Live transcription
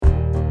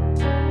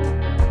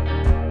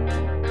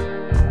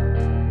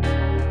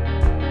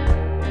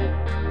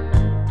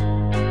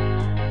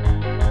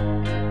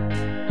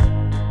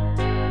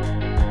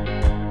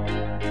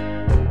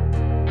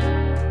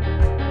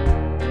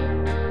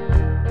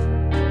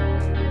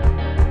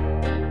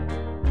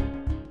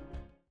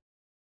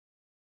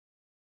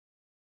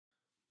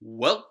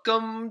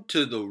Welcome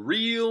to the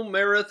Real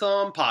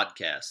Marathon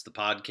Podcast, the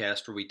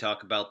podcast where we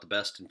talk about the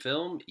best in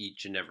film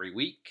each and every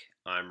week.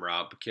 I'm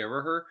Rob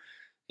Carraher,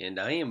 and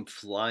I am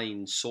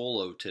flying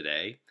solo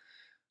today.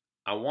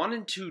 I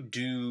wanted to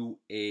do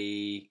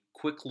a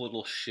quick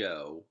little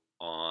show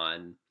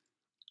on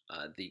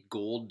the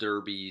Gold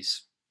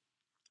Derby's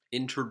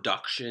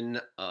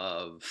introduction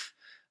of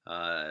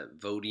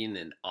voting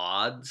and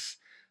odds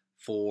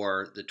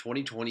for the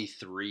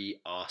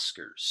 2023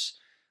 Oscars.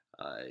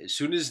 As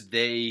soon as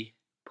they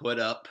put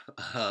up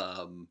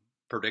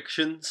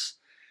predictions,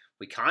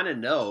 we kind of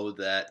know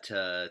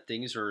that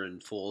things are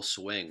in full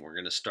swing. We're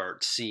going to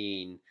start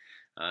seeing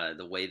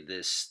the way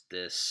this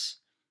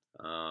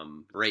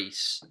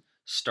race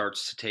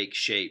starts to take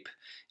shape.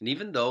 And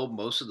even though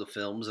most of the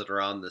films that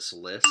are on this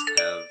list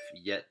have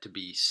yet to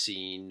be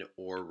seen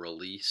or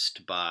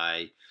released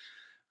by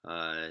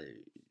uh,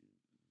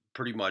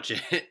 pretty much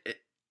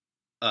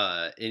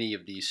any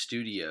of these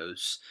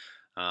studios,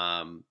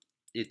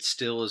 it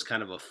still is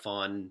kind of a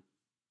fun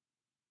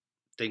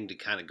thing to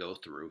kind of go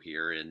through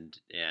here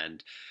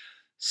and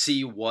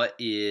see what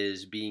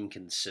is being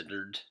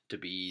considered to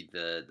be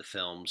the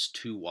films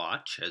to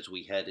watch as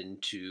we head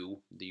into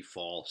the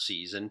fall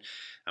season.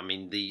 I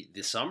mean,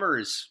 the summer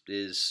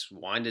is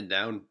winding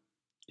down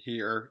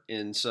here,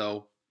 and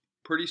so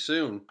pretty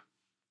soon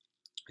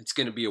it's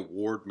going to be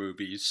award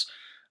movies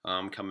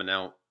coming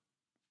out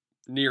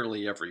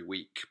nearly every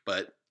week.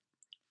 But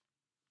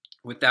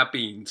with that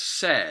being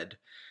said,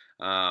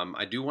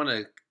 I do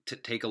want to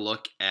take a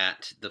look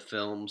at the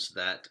films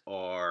that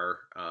are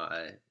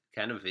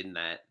kind of in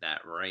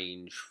that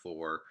range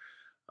for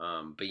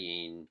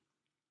being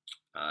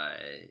uh,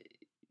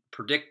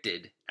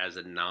 predicted as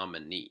a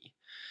nominee.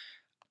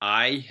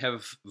 I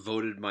have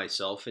voted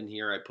myself in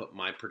here. I put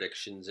my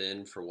predictions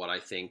in for what I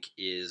think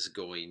is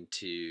going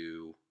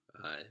to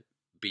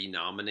be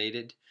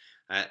nominated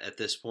at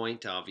this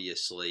point.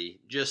 Obviously,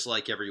 just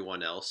like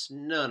everyone else,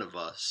 none of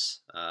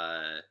us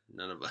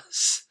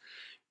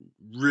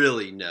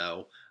really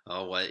know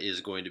what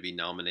is going to be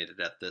nominated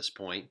at this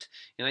point.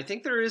 And I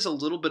think there is a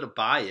little bit of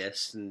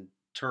bias in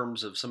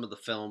terms of some of the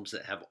films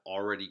that have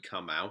already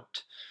come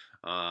out.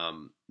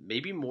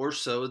 Maybe more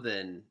so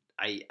than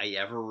I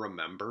ever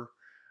remember.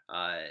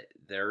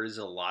 There is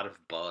a lot of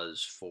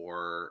buzz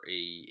for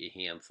a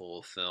handful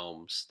of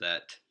films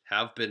that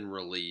have been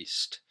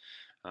released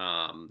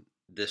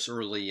this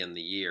early in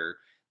the year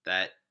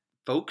that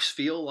folks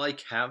feel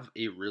like have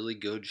a really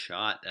good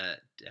shot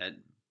at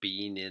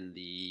being in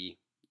the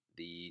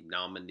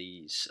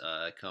nominees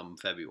come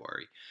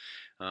February.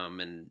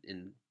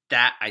 And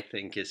that I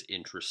think is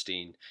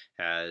interesting,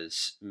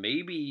 as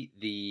maybe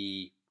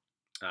the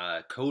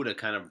coda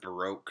kind of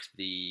broke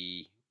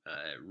the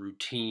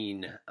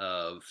routine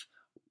of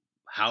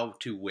how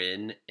to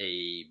win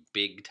a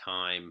big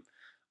time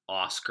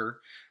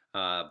Oscar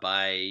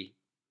by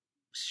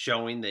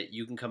showing that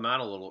you can come out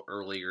a little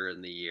earlier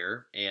in the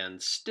year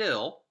and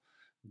still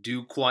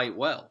do quite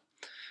well.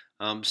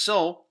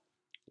 So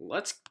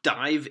let's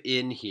dive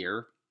in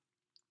here.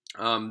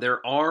 There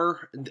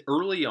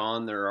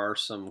are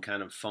some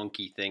kind of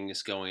funky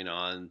things going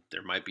on.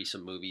 There might be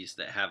some movies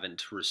that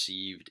haven't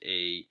received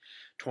a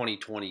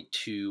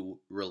 2022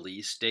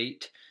 release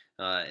date,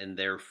 and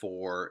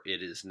therefore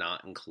it is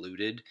not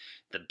included.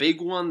 The big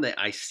one that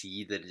I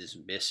see that is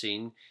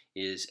missing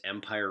is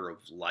Empire of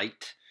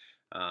Light.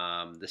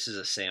 This is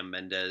a Sam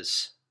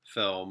Mendes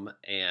film,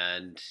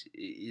 and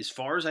as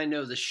far as I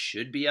know, this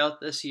should be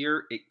out this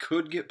year. It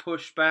could get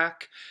pushed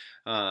back.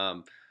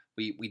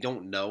 We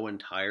don't know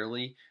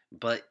entirely,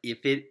 but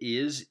if it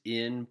is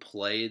in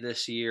play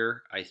this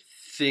year, I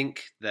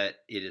think that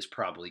it is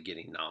probably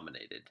getting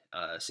nominated.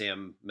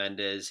 Sam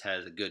Mendes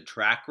has a good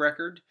track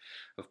record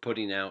of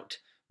putting out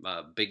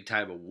big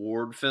time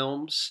award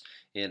films,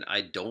 and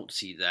I don't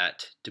see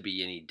that to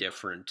be any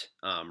different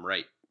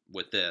right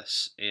with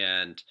this.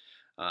 And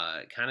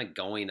kind of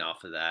going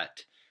off of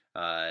that,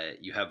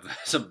 you have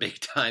some big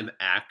time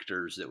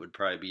actors that would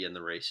probably be in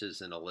the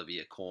races, and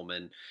Olivia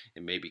Colman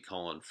and maybe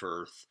Colin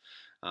Firth.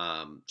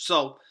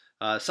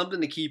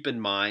 Something to keep in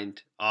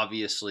mind,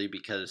 obviously,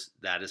 because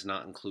that is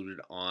not included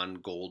on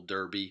Gold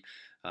Derby.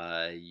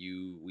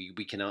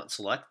 We cannot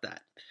select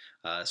that.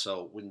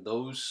 So when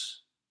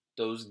those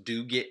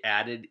do get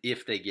added,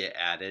 if they get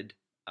added,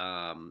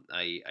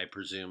 I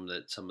presume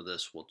that some of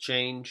this will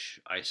change.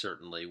 I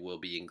certainly will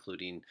be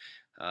including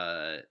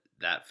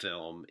that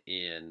film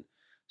in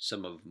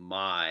some of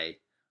my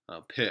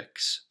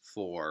picks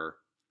for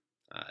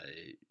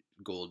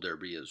Gold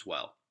Derby as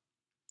well.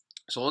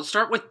 So let's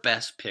start with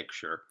Best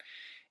Picture.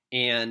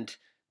 And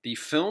the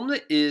film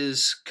that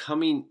is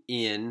coming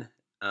in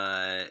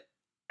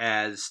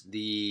as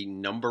the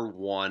number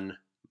one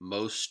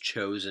most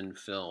chosen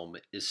film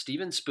is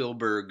Steven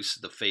Spielberg's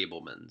The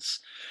Fabelmans.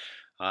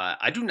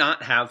 I do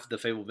not have The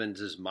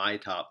Fabelmans as my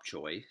top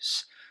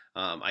choice.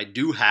 I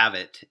do have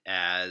it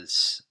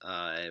as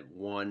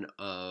one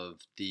of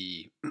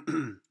the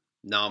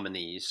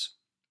nominees.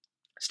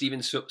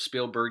 Steven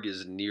Spielberg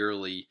is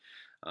nearly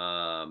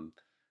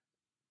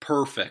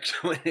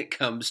perfect when it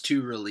comes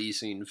to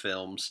releasing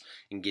films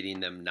and getting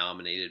them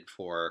nominated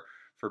for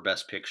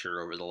Best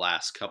Picture over the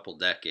last couple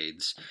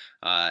decades,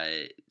 uh,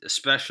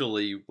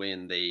 especially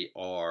when they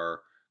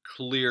are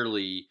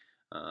clearly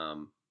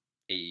um,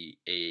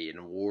 an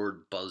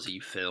award buzzy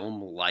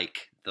film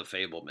like The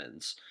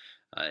Fablemans.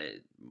 Uh,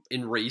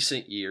 in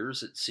recent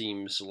years, it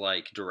seems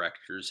like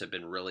directors have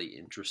been really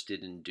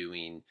interested in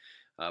doing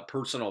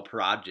personal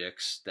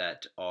projects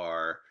that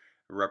are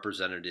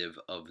representative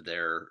of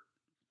their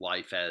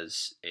life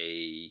as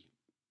a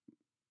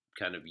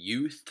kind of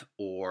youth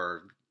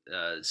or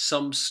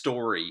some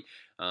story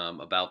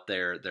about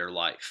their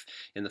life.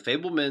 And The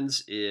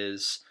Fablemans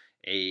is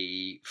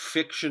a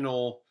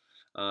fictional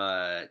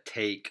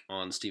take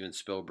on Steven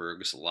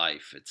Spielberg's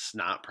life. It's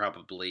not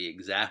probably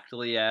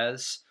exactly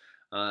as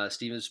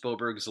Steven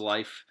Spielberg's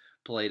life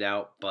played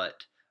out,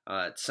 but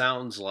it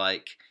sounds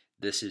like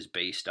this is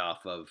based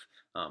off of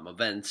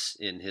events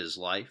in his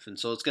life, and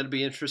so it's going to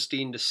be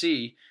interesting to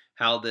see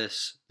how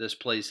this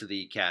plays to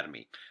the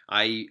Academy.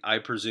 I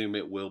presume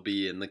it will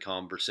be in the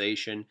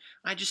conversation.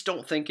 I just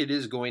don't think it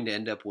is going to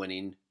end up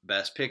winning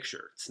Best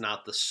Picture. It's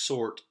not the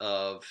sort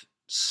of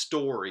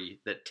story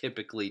that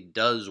typically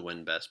does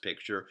win Best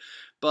Picture,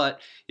 but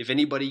if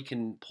anybody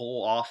can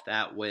pull off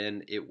that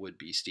win, it would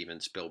be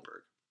Steven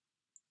Spielberg.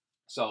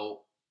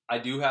 So I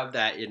do have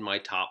that in my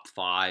top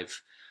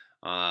five,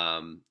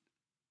 um,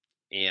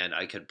 and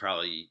I could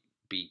probably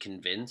be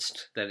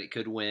convinced that it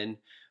could win,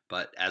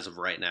 but as of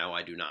right now,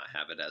 I do not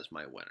have it as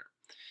my winner.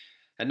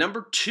 At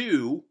number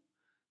two,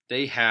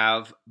 they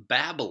have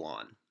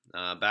Babylon.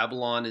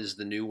 Babylon is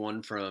the new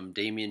one from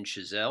Damien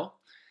Chazelle.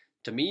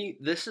 To me,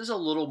 this is a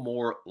little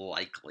more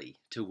likely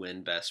to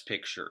win Best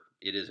Picture.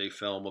 It is a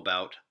film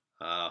about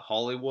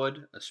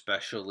Hollywood,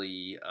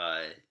 especially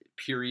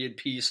period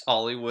piece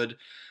Hollywood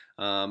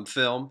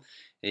film.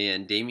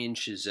 And Damien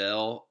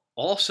Chazelle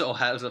also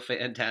has a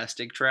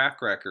fantastic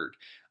track record.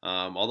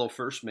 Although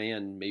First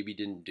Man maybe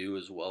didn't do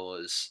as well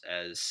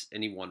as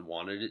anyone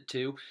wanted it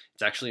to,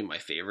 it's actually my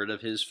favorite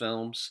of his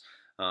films.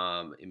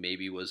 It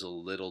maybe was a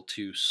little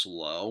too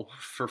slow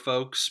for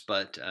folks,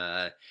 but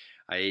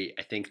I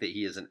think that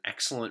he is an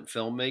excellent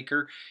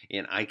filmmaker,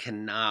 and I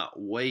cannot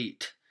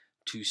wait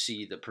to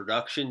see the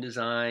production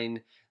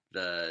design,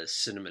 the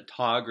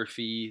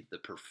cinematography, the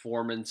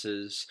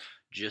performances,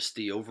 just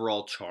the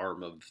overall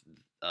charm of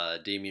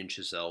Damien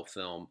Chazelle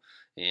film.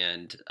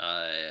 And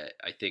I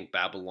think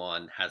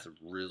Babylon has a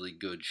really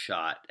good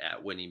shot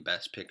at winning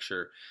Best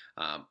Picture.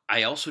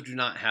 I also do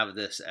not have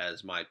this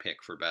as my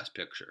pick for Best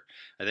Picture.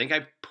 I think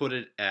I put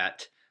it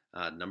at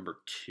number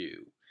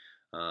two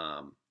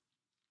um,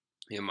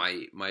 in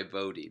my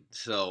voting.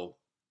 So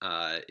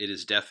it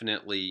is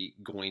definitely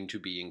going to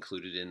be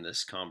included in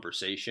this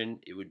conversation.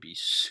 It would be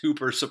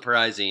super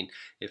surprising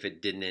if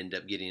it didn't end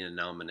up getting a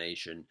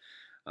nomination.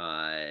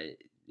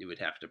 It would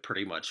have to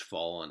pretty much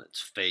fall on its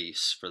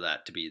face for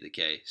that to be the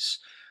case.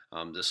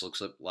 This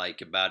looks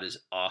like about as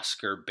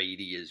Oscar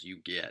baity as you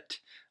get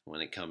when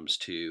it comes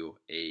to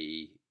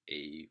a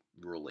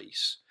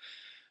release.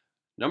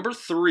 Number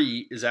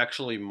three is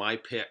actually my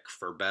pick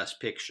for Best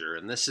Picture,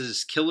 and this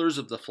is Killers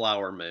of the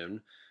Flower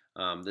Moon.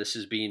 This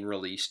is being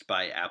released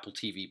by Apple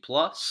TV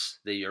Plus.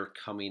 They are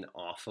coming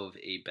off of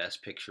a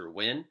Best Picture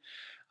win.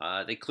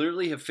 They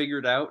clearly have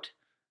figured out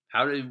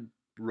how to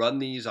run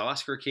these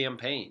Oscar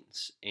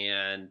campaigns,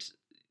 and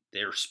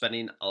they're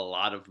spending a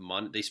lot of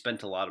money. They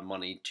spent a lot of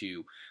money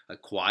to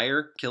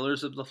acquire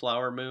Killers of the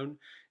Flower Moon,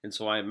 and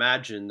so I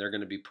imagine they're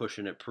going to be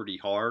pushing it pretty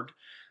hard.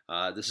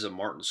 This is a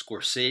Martin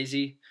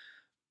Scorsese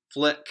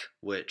flick,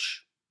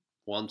 which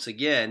once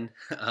again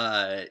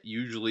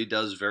usually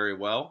does very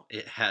well.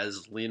 It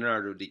has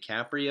Leonardo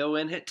DiCaprio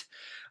in it,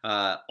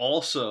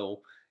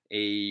 also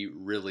a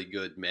really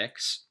good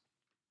mix.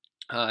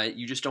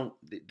 You just don't;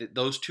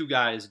 those two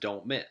guys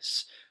don't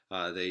miss.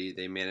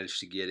 They manage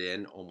to get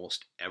in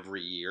almost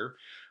every year,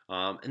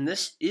 and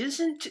this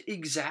isn't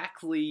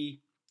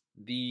exactly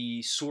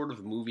the sort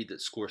of movie that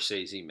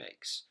Scorsese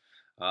makes.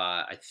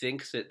 I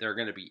think that there are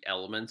going to be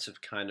elements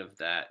of kind of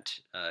that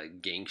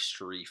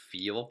gangstery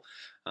feel,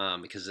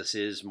 because this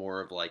is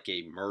more of like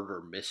a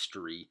murder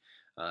mystery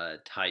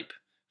type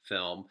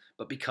film.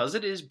 But because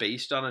it is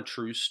based on a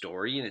true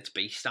story and it's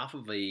based off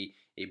of a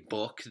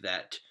book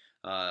that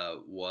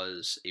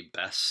was a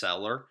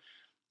bestseller,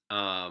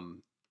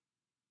 um,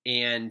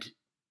 and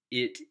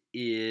it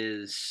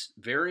is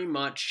very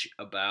much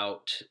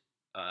about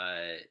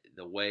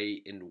the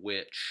way in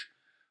which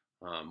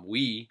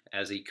we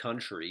as a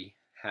country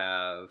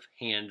have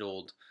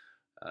handled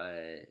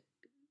uh,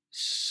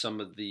 some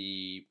of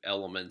the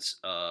elements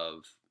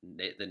of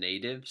the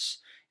natives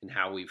and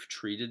how we've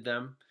treated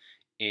them.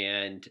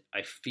 And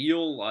I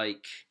feel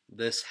like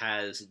this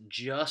has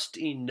just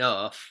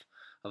enough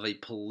of a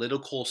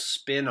political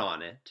spin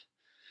on it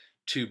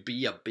to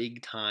be a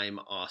big time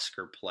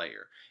Oscar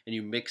player. And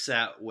you mix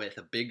that with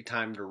a big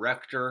time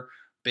director,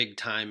 big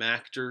time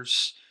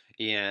actors,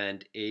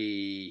 and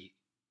a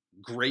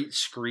great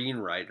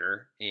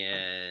screenwriter.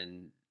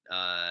 And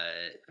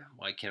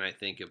why can't I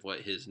think of what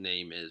his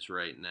name is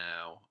right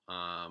now?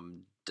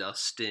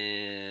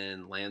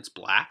 Dustin Lance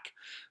Black,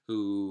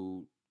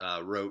 who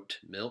wrote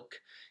Milk.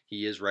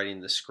 He is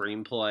writing the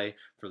screenplay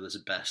for this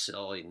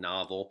best-selling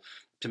novel.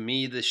 To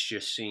me, this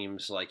just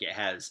seems like it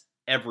has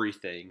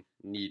everything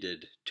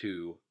needed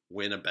to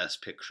win a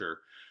Best Picture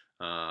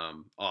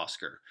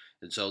Oscar.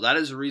 And so that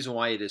is the reason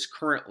why it is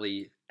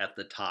currently at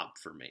the top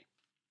for me.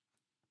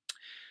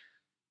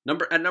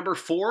 At number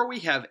 4, we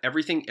have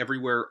Everything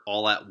Everywhere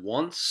All at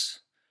Once.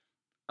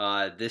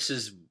 This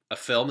is a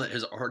film that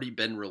has already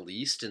been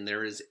released, and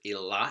there is a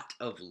lot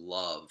of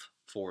love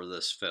for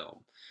this film.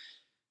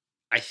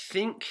 I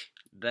think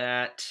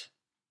that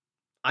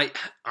I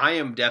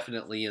am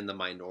definitely in the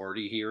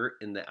minority here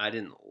in that I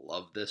didn't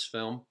love this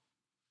film.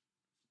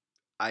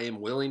 I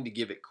am willing to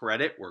give it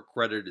credit where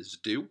credit is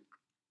due.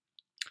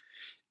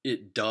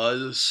 It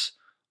does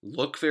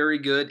look very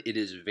good. It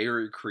is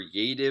very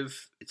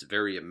creative. It's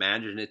very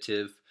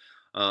imaginative.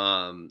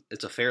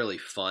 It's a fairly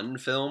fun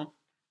film.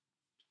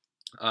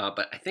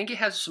 But I think it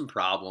has some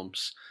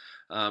problems.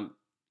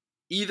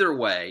 Either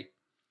way,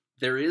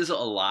 there is a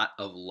lot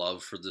of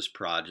love for this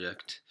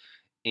project,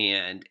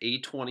 and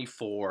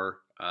A24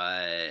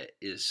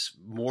 is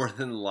more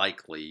than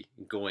likely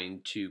going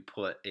to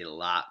put a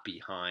lot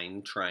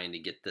behind trying to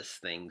get this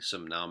thing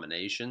some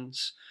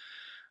nominations.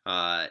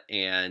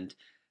 And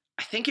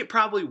I think it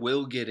probably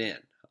will get in.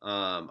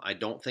 I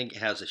don't think it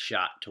has a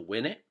shot to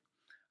win it.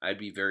 I'd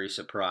be very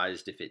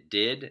surprised if it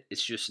did.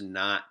 It's just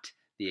not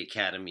the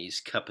Academy's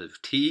cup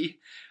of tea.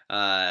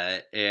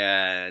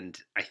 And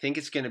I think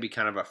it's going to be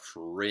kind of a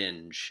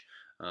fringe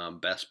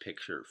Best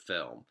Picture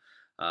film.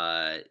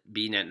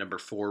 Being at number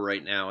 4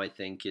 right now, I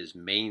think, is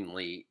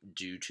mainly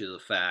due to the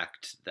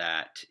fact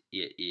that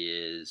it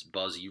is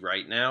buzzy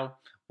right now.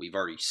 We've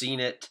already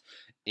seen it.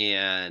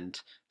 And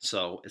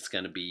so it's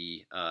going to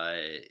be,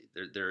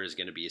 there is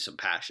going to be some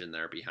passion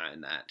there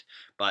behind that.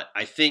 But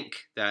I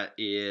think that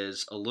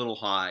is a little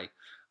high.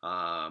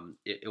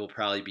 It will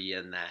probably be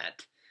in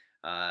that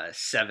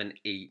 7,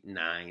 8,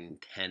 9,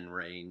 10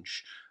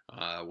 range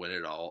when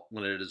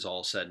it is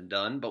all said and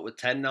done. But with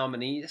 10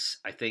 nominees,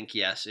 I think,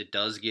 yes, it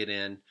does get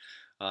in.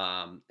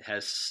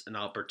 Has an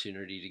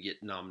opportunity to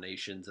get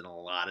nominations in a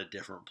lot of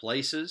different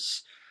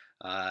places.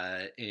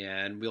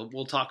 And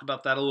we'll talk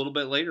about that a little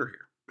bit later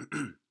here.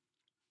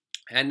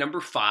 And number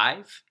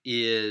 5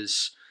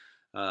 is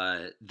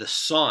The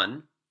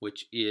Son,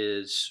 which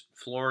is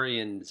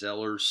Florian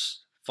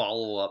Zeller's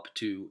follow-up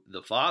to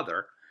The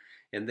Father.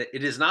 And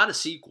it is not a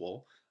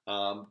sequel,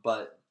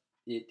 but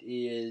it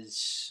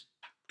is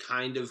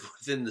kind of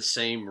within the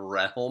same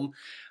realm.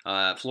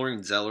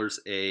 Florian Zeller's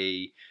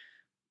a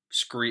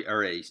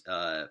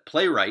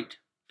playwright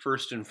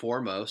first and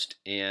foremost,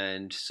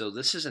 and so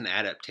this is an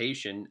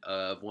adaptation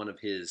of one of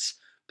his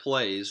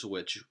plays,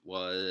 which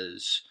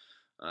was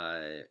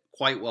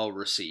quite well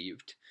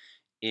received.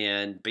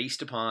 And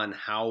based upon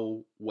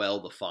how well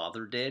The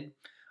Father did,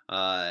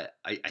 I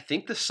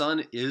think The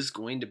Son is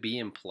going to be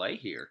in play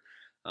here.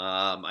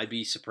 I'd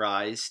be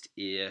surprised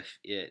if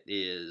it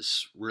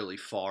is really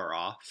far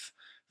off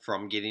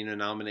from getting a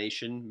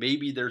nomination.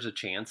 Maybe there's a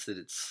chance that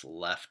it's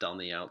left on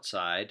the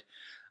outside,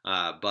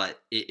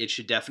 but it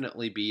should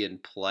definitely be in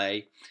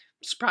play.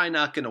 It's probably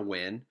not going to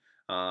win.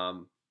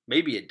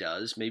 Maybe it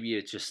does. Maybe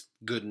it's just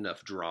good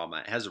enough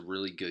drama. It has a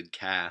really good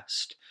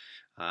cast,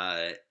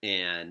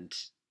 and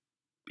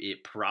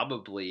it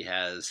probably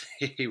has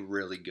a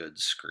really good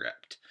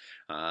script.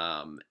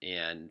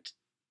 And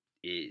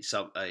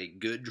a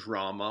good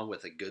drama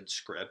with a good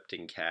script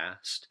and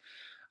cast.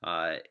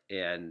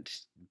 And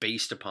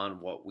based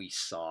upon what we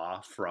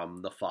saw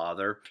from The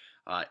Father,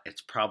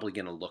 it's probably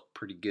going to look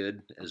pretty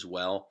good as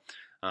well.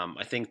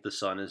 I think The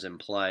Son is in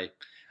play.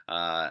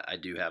 I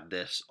do have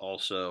this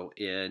also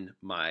in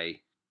my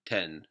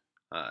 10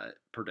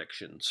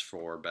 predictions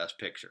for Best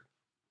Picture.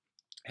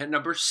 And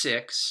number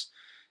 6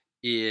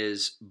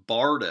 is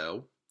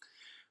Bardo,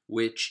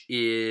 which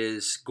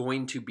is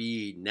going to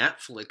be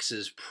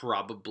Netflix's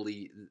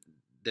probably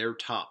their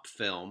top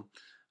film,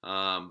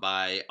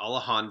 by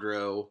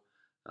Alejandro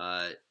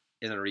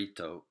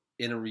Inarritu,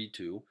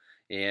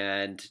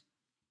 and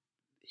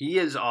he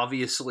has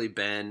obviously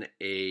been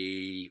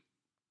a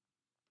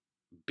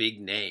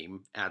big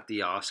name at the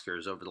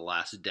Oscars over the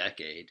last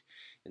decade,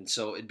 and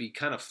so it'd be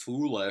kind of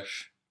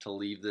foolish to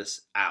leave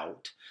this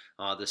out.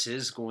 This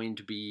is going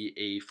to be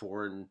a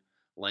foreign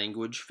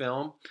language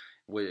film,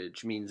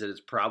 which means that it's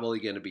probably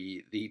going to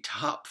be the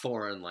top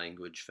foreign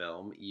language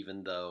film,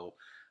 even though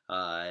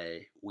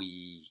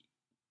we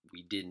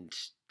didn't.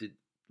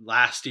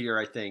 Last year,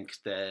 I think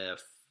the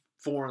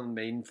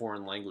main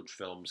foreign language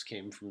films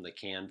came from the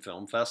Cannes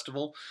Film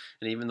Festival,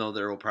 and even though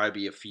there will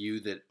probably be a few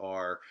that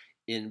are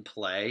in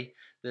play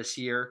this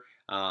year,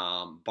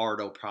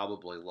 Bardo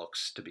probably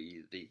looks to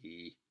be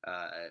the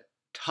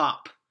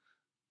top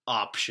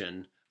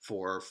option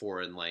for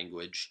foreign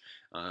language,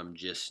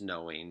 just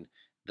knowing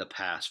the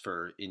pass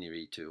for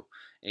Inarritu.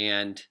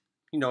 And,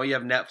 you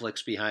have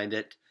Netflix behind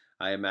it.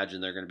 I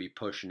imagine they're going to be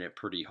pushing it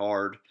pretty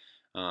hard.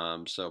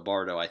 So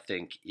Bardo, I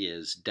think,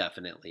 is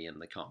definitely in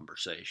the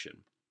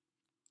conversation.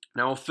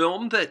 Now, a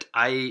film that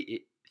I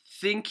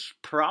think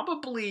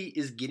probably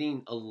is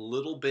getting a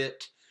little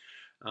bit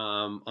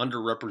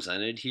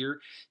underrepresented here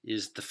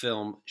is the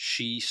film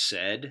She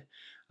Said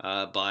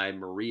by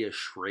Maria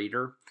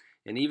Schrader.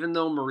 And even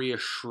though Maria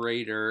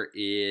Schrader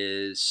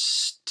is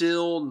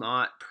still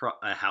not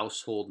a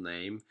household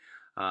name,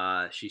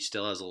 she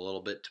still has a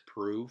little bit to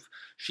prove.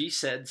 She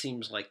Said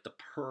seems like the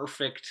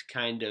perfect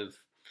kind of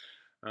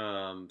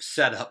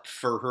setup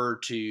for her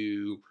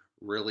to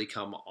really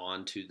come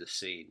onto the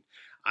scene.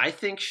 I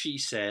think She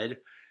Said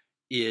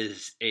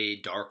is a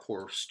dark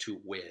horse to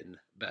win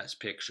Best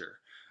Picture.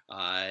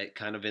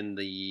 Kind of in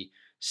the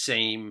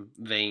same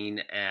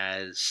vein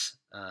as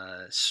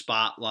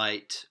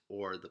Spotlight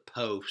or The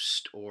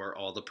Post or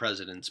All the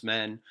President's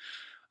Men.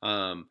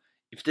 Um,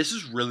 if this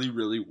is really,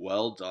 really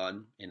well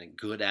done and a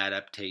good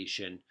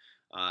adaptation,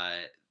 uh,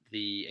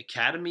 the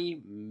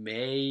Academy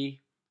may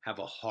have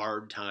a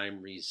hard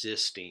time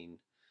resisting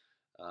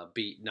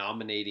be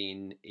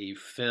nominating a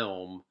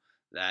film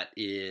that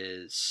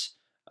is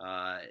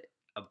uh,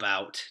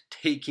 about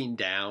taking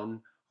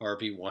down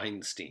Harvey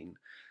Weinstein,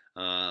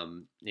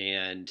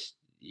 and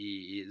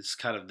is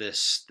kind of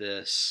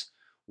this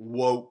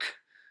woke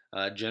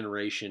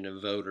generation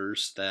of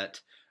voters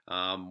that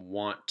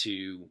want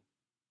to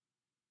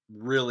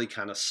really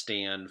kind of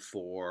stand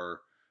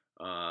for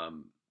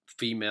um,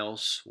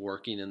 females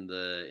working in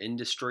the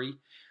industry.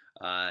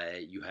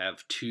 You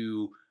have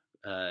two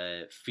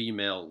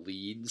female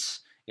leads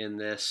in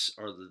this,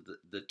 or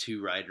the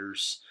two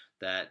writers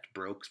that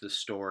broke the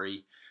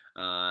story.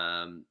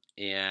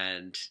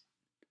 And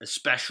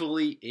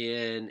especially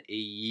in a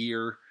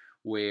year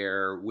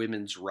where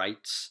women's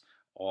rights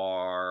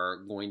are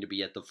going to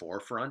be at the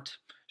forefront.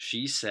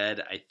 She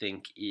Said, I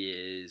think,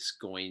 is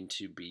going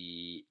to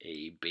be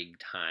a big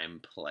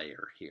time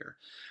player here.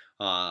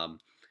 Um,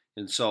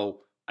 and so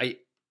I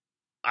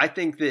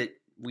think that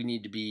we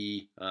need to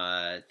be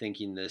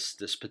thinking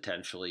this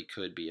potentially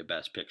could be a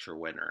Best Picture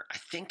winner. I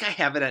think I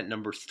have it at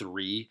number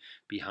 3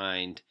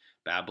 behind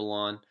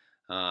Babylon.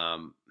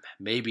 Um,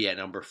 Maybe at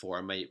number 4.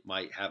 I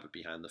might have it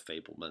behind The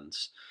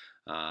Fablemans,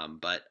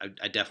 but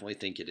I definitely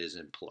think it is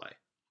in play.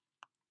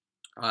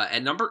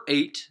 At number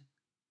 8,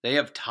 they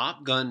have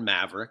Top Gun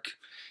Maverick,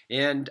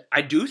 and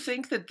I do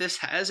think that this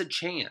has a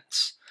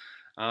chance.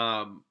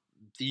 Um,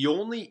 the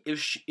only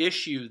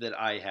issue that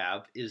I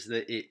have is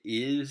that it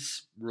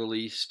is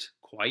released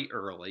quite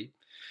early.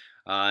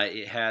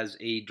 It has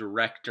a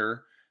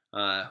director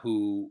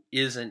who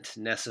isn't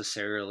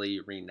necessarily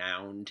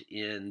renowned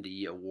in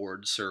the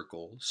award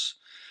circles.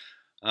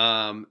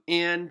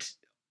 And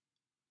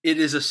it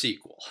is a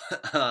sequel.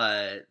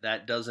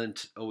 That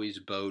doesn't always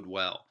bode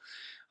well.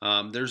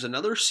 There's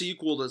another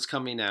sequel that's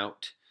coming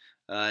out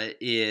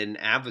in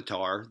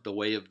Avatar, The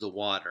Way of the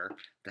Water,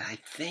 that I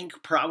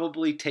think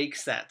probably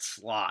takes that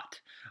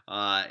slot.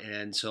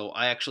 And so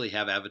I actually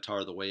have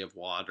Avatar, The Way of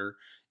Water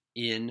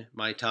in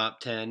my top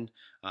 10.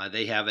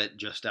 They have it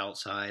just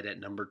outside at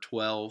number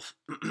 12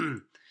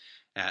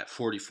 at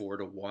 44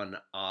 to 1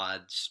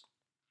 odds.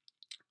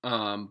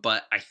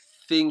 But I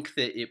think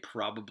that it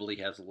probably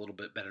has a little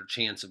bit better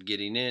chance of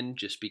getting in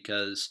just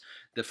because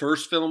the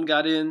first film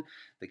got in.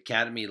 The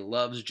Academy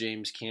loves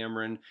James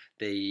Cameron.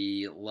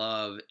 They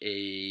love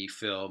a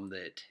film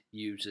that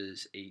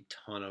uses a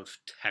ton of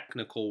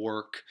technical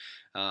work.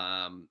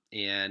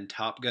 And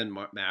Top Gun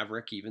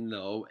Maverick, even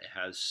though it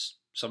has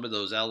some of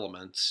those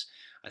elements,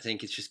 I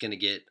think it's just going to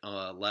get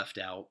left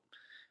out.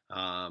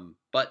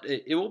 But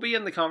it will be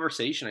in the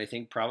conversation, I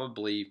think,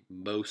 probably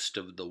most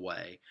of the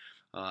way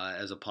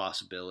as a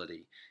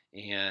possibility.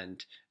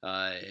 And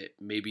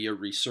maybe a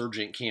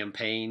resurgent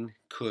campaign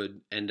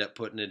could end up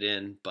putting it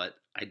in, but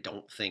I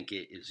don't think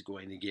it is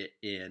going to get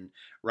in.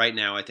 Right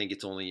now, I think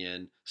it's only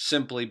in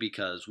simply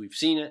because we've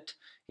seen it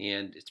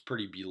and it's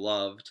pretty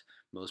beloved.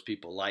 Most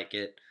people like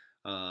it.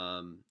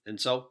 And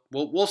so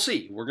we'll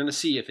see. We're going to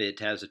see if it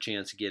has a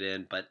chance to get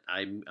in, but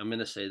I'm going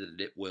to say that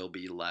it will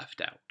be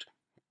left out.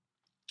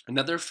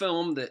 Another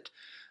film that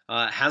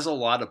has a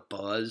lot of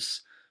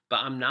buzz,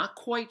 but I'm not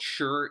quite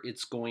sure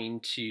it's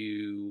going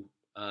to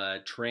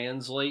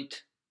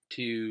translate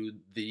to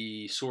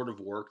the sort of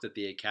work that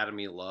the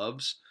Academy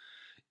loves,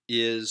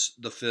 is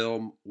the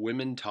film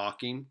Women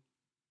Talking.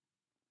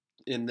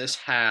 And this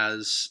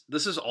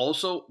is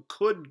also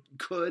could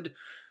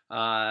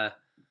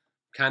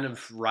kind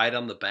of ride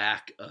on the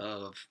back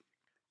of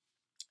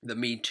the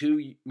Me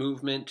Too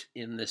movement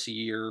in this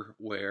year,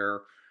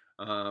 where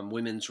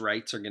women's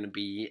rights are going to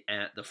be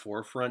at the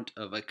forefront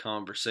of a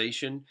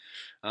conversation.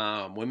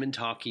 Women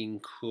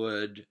Talking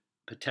could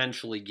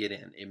potentially get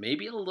in. It may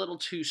be a little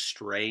too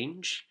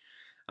strange.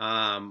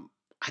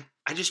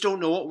 I just don't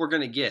know what we're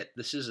going to get.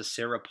 This is a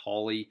Sarah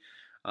Polley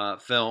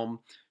film.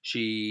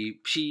 She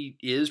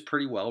is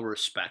pretty well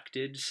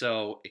respected,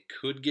 so it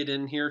could get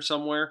in here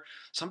somewhere.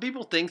 Some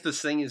people think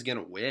this thing is going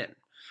to win.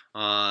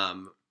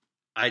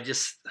 I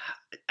just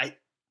I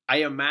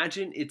I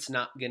imagine it's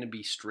not going to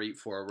be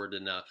straightforward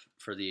enough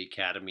for the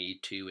Academy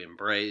to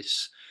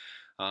embrace,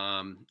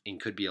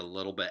 and could be a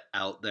little bit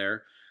out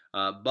there.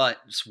 But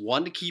it's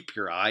one to keep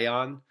your eye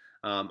on.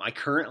 I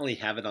currently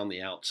have it on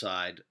the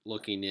outside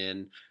looking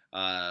in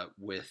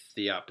with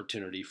the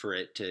opportunity for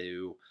it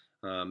to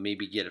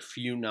maybe get a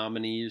few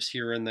nominees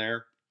here and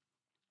there.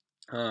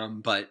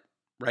 But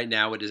right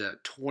now it is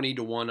at 20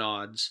 to 1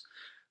 odds.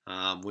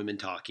 Women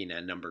Talking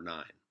at number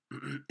 9.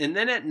 And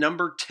then at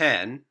number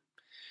 10,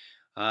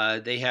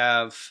 they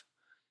have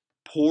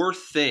Poor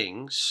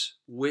Things,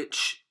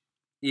 which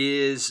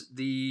is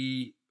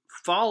the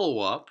follow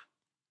up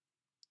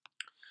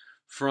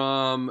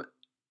from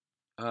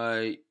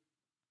uh,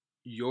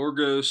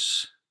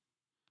 Yorgos.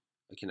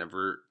 I can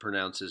never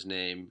pronounce his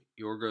name.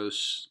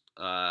 Yorgos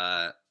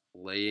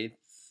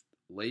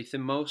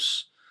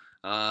Lathimos.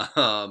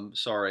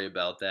 Sorry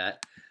about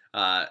that.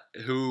 Uh,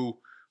 who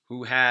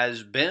who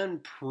has been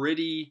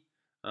pretty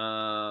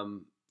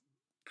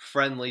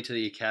friendly to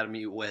the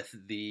Academy with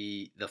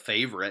the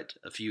favorite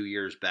a few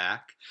years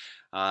back.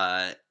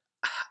 Uh,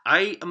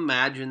 I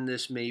imagine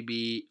this may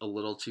be a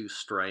little too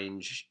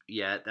strange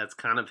yet. That's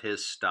kind of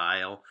his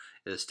style,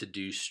 is to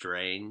do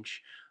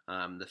strange.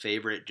 The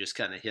favorite just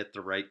kind of hit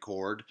the right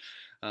chord.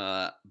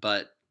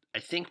 But I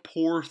think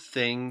Poor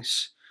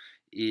Things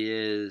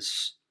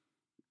is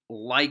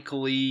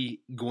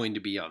likely going to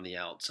be on the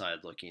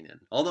outside looking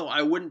in. Although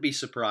I wouldn't be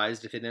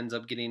surprised if it ends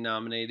up getting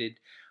nominated.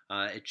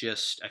 I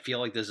feel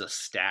like there's a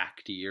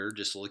stacked year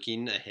just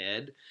looking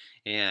ahead,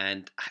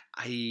 and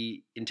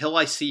until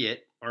I see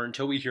it or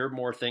until we hear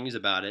more things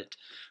about it,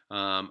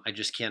 I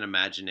just can't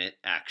imagine it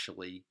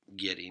actually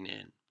getting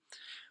in.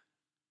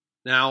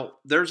 Now,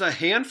 there's a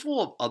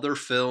handful of other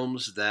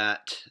films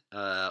that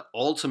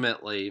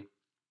ultimately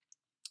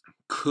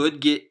could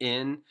get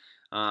in,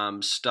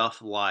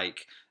 stuff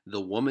like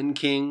The Woman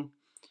King,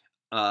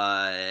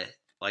 uh,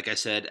 like I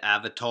said,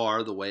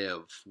 Avatar: The Way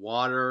of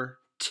Water,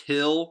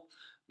 Till,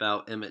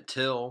 about Emmett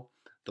Till,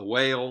 The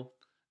Whale,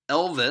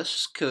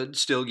 Elvis could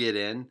still get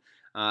in,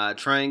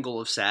 Triangle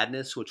of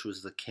Sadness, which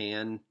was the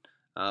Cannes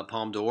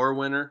Palme d'Or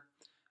winner,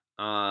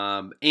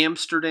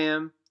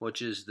 Amsterdam,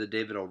 which is the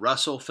David O.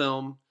 Russell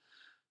film,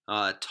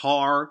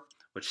 Tar,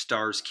 which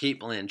stars Kate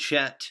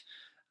Blanchett,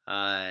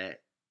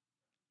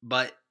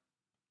 but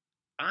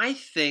I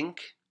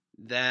think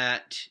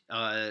that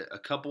a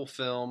couple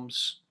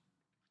films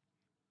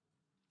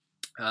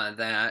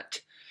that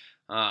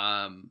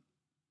um,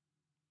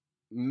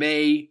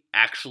 may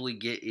actually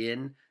get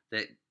in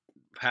that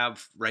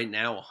have right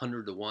now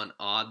 100 to 1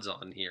 odds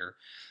on here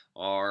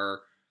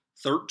are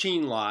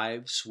 13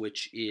 Lives,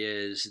 which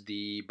is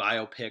the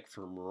biopic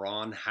from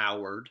Ron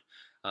Howard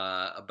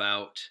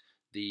about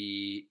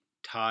the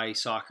Thai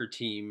soccer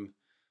team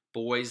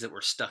boys that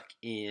were stuck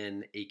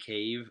in a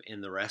cave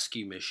and the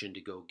rescue mission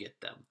to go get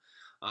them.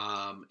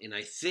 And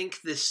I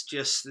think this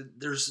just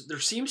there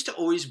seems to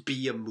always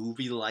be a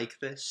movie like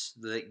this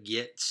that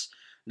gets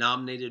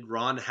nominated.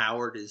 Ron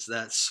Howard is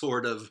that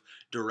sort of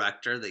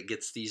director that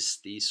gets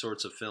these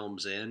sorts of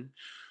films in.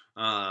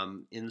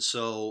 And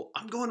so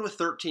I'm going with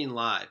 13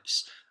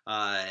 Lives.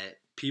 Uh,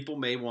 People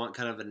may want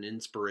kind of an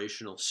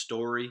inspirational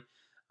story,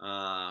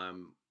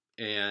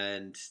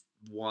 and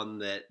one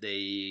that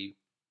they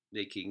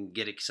can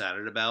get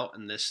excited about,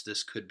 and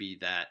this could be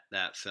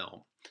that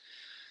film.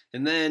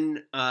 And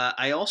then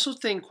I also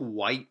think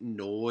White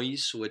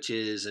Noise, which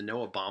is a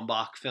Noah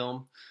Baumbach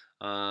film.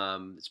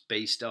 It's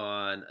based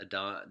on a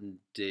Don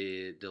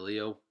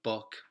DeLeo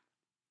book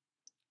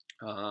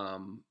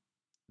um,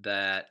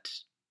 that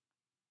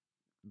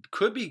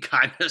could be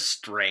kind of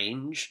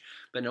strange,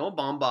 but Noah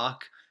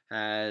Baumbach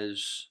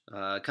has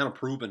kind of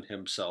proven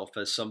himself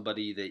as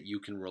somebody that you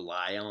can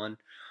rely on.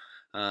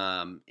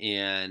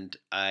 And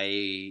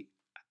I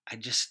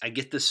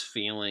get this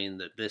feeling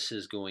that this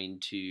is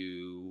going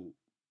to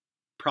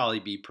probably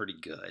be pretty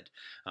good.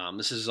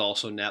 This is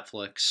also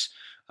Netflix,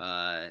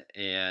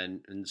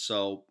 and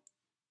so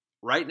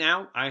right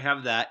now I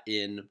have that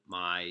in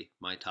my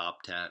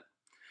top 10.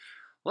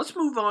 Let's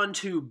move on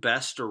to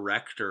Best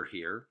Director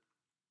here.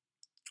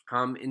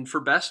 And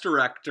for Best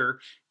Director,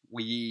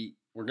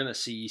 we're gonna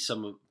see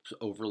some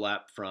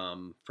overlap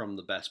from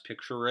the Best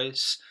Picture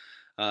race.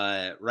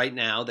 Right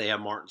now, they have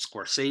Martin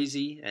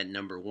Scorsese at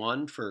number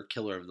 1 for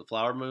Killers of the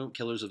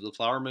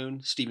Flower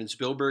Moon. Steven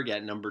Spielberg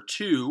at number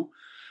 2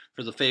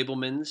 for The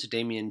Fabelmans.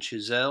 Damien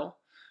Chazelle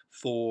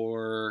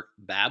for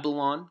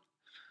Babylon.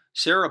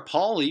 Sarah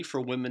Polley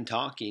for Women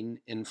Talking,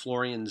 and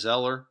Florian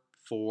Zeller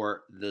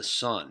for The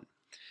Sun.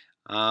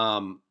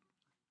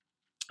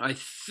 I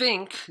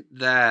think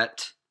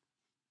that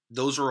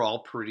those are all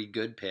pretty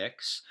good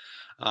picks.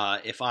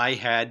 If I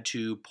had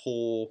to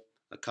pull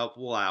a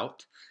couple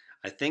out,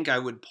 I think I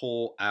would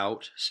pull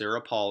out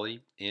Sarah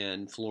Polley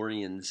and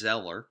Florian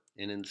Zeller,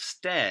 and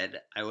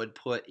instead I would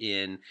put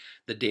in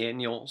the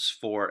Daniels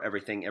for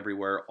Everything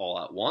Everywhere All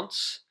at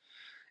Once,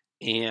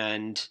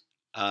 and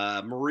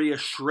Maria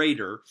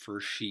Schrader for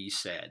She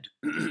Said.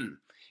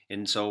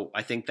 And so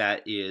I think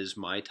that is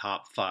my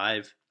top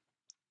 5.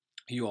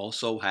 You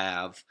also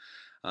have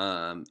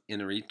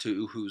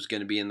Inarritu, who's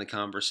going to be in the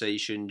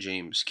conversation,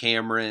 James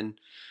Cameron,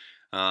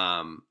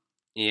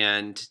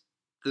 and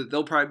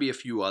there'll probably be a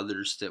few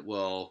others that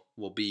will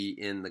be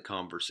in the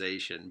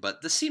conversation,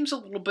 but this seems a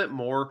little bit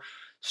more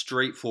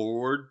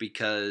straightforward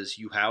because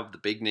you have the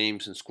big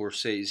names in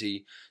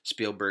Scorsese,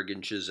 Spielberg,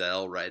 and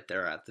Giselle right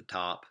there at the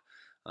top,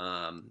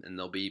 and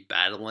they'll be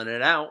battling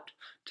it out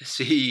to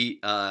see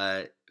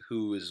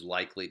who is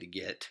likely to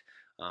get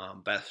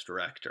Best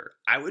Director.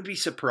 I would be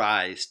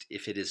surprised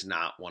if it is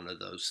not one of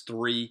those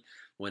three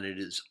when it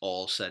is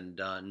all said and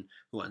done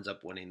who ends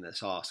up winning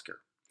this Oscar.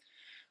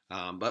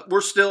 But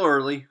we're still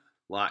early.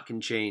 A lot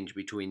can change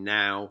between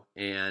now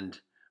and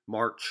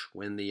March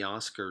when the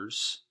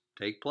Oscars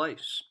take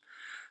place.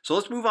 So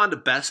let's move on to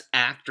Best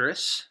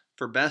Actress.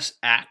 For Best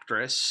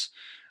Actress,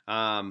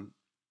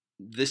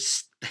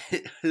 this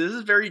this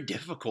is very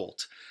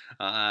difficult.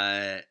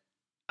 I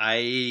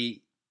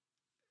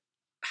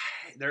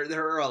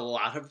there are a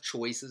lot of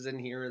choices in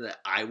here that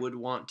I would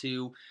want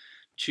to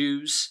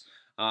choose.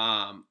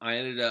 I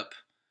ended up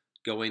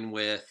going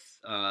with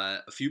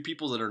a few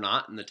people that are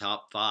not in the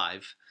top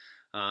five,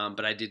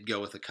 but I did go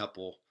with a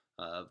couple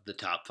of the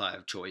top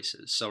five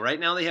choices. So right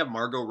now they have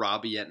Margot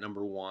Robbie at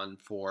number one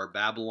for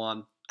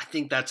Babylon. I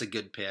think that's a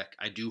good pick.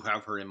 I do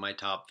have her in my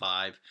top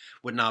five.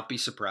 Would not be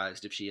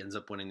surprised if she ends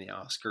up winning the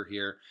Oscar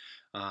here.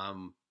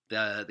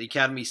 The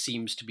Academy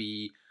seems to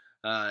be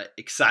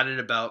excited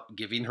about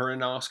giving her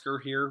an Oscar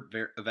here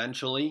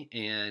eventually,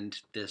 and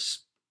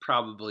this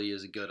probably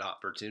is a good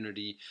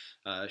opportunity.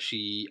 I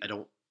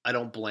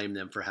don't blame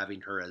them for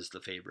having her as the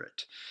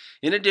favorite.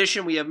 In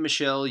addition, we have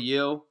Michelle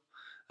Yeoh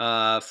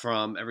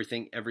from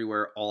Everything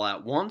Everywhere All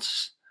at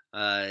Once.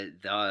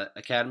 The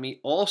Academy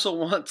also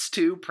wants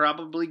to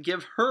probably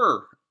give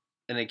her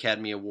an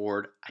Academy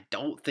Award. I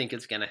don't think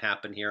it's going to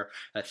happen here.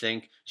 I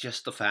think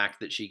just the fact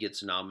that she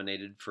gets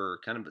nominated for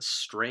kind of a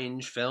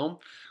strange film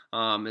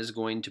is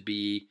going to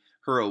be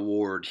her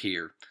award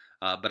here.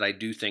 But I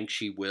do think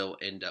she will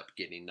end up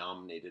getting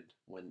nominated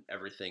when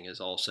everything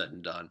is all said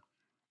and done.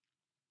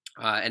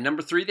 And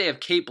number three, they have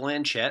Cate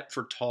Blanchett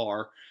for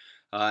Tar.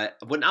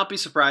 Would not be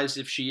surprised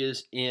if she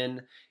is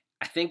in.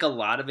 I think a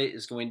lot of it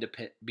is going to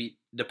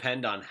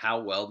depend on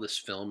how well this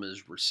film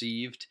is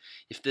received.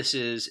 If this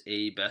is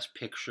a Best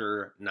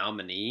Picture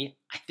nominee,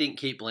 I think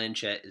Cate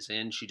Blanchett is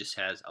in. She just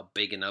has a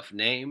big enough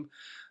name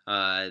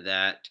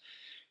that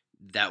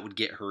would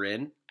get her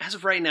in. As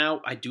of right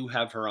now, I do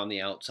have her on the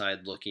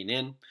outside looking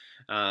in,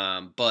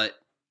 but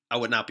I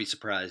would not be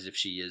surprised if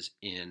she is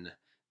in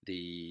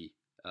the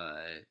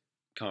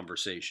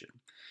conversation.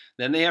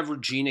 Then they have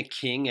Regina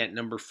King at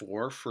number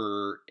four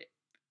for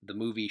the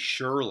movie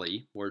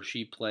Shirley, where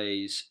she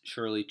plays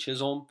Shirley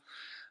Chisholm.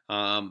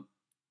 The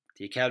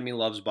Academy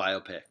loves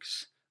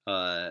biopics.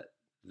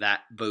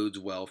 That bodes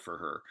well for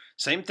her.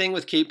 Same thing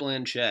with Cate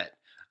Blanchett.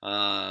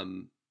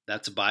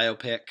 That's a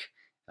biopic.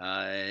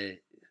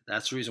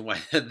 That's the reason why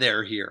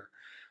they're here.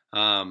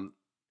 And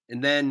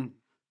then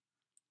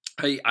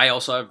I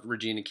also have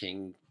Regina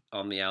King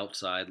on the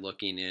outside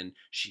looking in.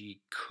 She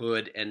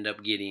could end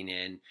up getting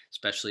in,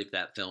 especially if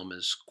that film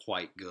is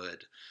quite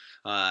good.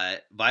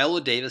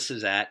 Viola Davis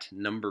is at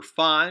number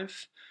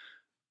five.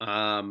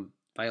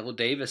 Viola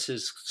Davis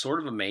is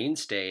sort of a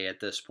mainstay at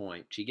this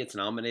point. She gets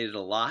nominated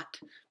a lot.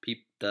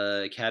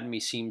 The Academy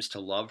seems to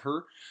love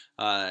her.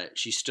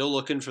 She's still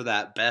looking for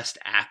that Best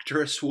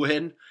Actress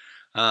win.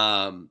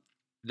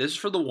 This is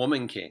for The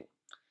Woman King.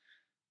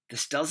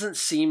 This doesn't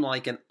seem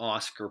like an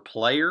Oscar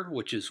player,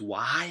 which is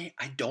why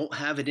I don't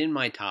have it in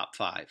my top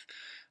five.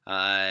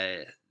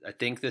 I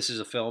think this is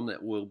a film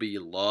that will be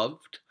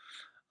loved,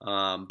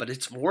 but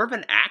it's more of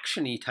an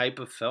action-y type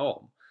of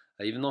film.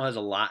 Even though it has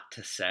a lot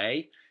to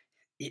say,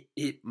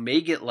 it may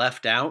get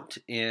left out,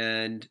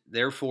 and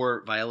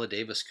therefore Viola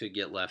Davis could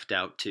get left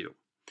out too.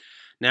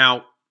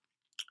 Now,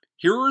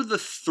 here are the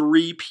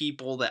three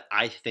people that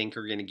I think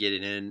are going to get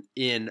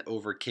in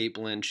over Cate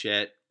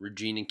Blanchett,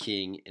 Regina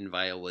King, and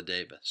Viola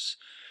Davis.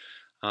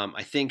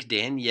 I think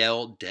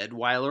Danielle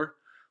Deadwyler,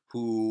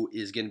 who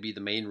is going to be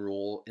the main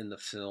role in the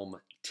film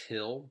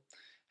Till,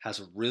 has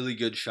a really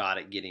good shot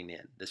at getting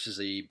in. This is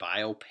a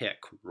biopic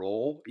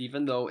role,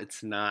 even though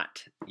it's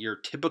not your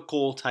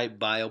typical type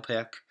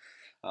biopic.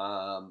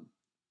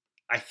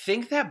 I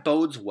think that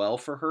bodes well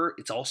for her.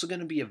 It's also going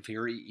to be a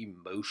very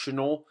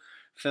emotional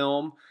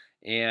film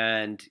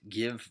and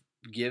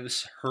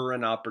gives her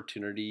an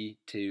opportunity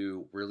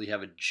to really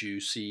have a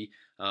juicy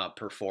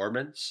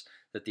performance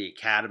that the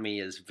Academy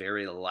is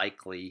very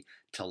likely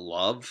to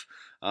love.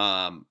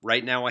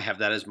 Right now, I have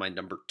that as my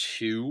number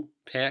two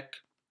pick.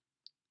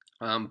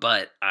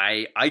 But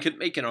I could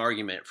make an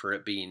argument for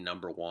it being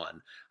number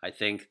one. I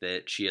think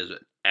that she has an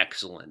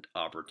excellent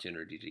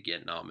opportunity to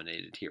get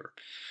nominated here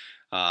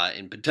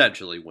and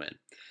potentially win.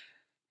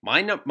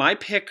 My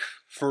pick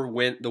for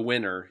the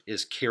winner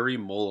is Carey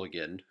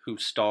Mulligan, who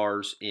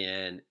stars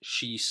in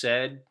She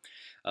Said.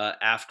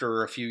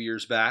 After a few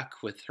years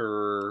back with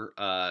her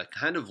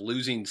kind of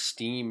losing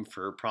steam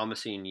for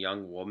Promising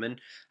Young Woman,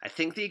 I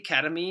think the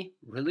Academy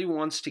really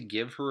wants to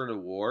give her an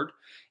award.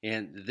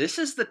 And this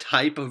is the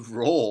type of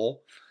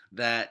role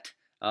that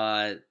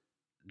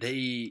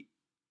they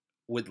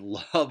would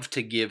love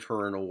to give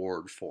her an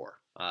award for.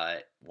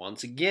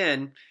 Once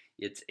again,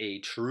 it's a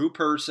true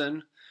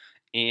person,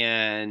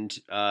 and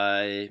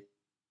I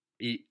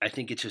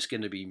think it's just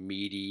going to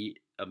be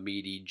a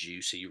meaty,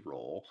 juicy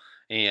role.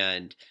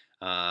 And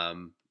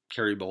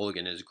Carrie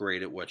Mulligan is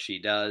great at what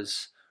she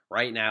does.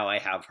 Right now, I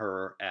have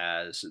her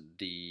as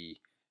the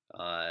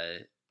uh,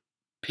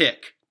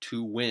 pick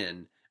to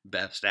win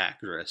Best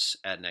Actress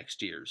at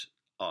next year's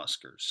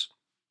Oscars.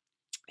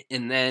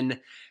 And then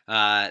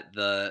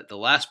the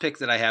last pick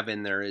that I have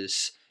in there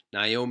is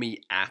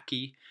Naomi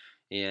Aki,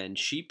 and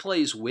she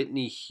plays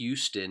Whitney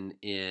Houston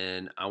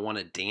in I Want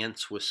to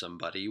Dance with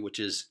Somebody, which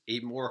is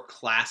a more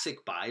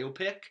classic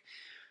biopic.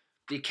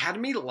 The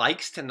Academy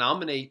likes to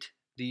nominate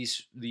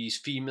these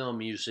female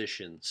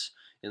musicians,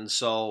 and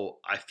so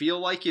I feel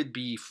like it'd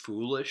be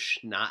foolish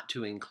not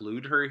to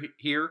include her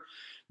here.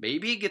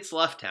 Maybe it gets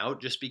left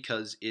out just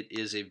because it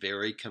is a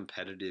very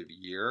competitive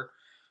year,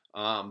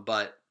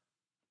 but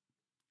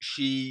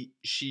she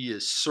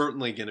is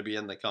certainly going to be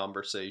in the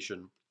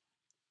conversation.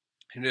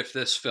 And if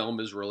this film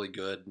is really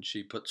good and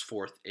she puts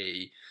forth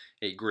a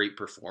great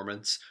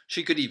performance,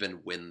 she could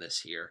even win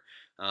this year.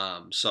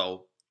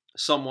 So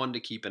someone to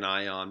keep an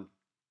eye on.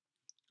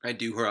 I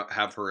do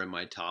have her in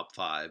my top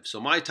five. So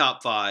my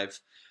top five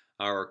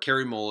are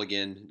Carrie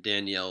Mulligan,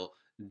 Danielle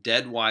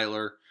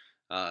Deadweiler,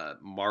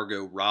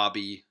 Margot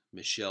Robbie,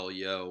 Michelle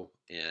Yeoh,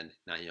 and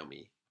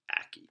Naomi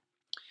Aki.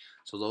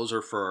 So those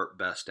are for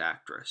Best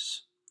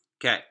Actress.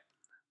 Okay,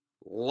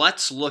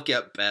 let's look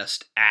at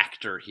Best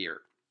Actor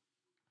here.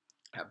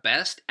 At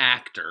Best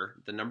Actor,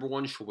 the number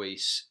one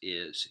choice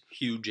is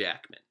Hugh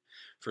Jackman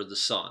for The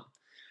Son.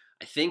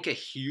 I think a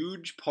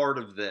huge part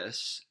of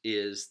this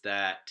is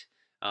that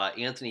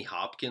Anthony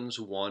Hopkins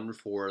won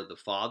for The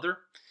Father,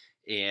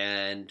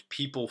 and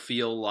people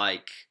feel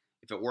like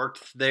if it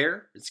worked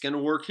there, it's going to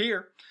work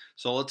here.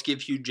 So let's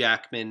give Hugh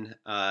Jackman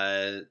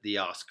the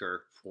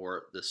Oscar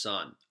for The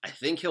Son. I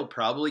think he'll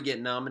probably get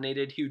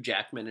nominated. Hugh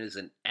Jackman is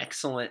an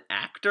excellent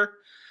actor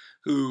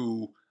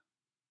who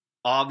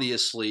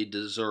obviously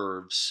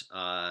deserves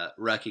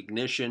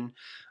recognition.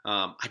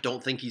 I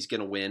don't think he's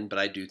going to win, but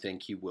I do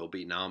think he will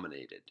be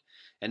nominated.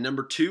 And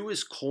number two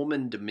is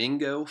Coleman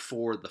Domingo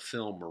for the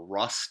film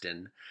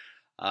Rustin.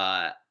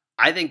 I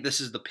think this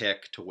is the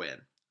pick to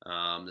win.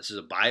 This is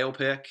a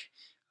biopic.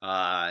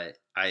 I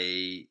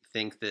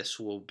think this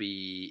will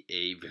be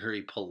a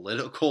very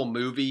political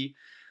movie.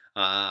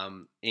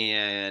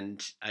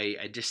 And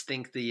I just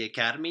think the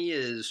Academy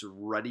is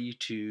ready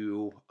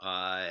to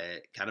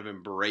kind of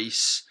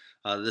embrace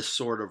this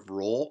sort of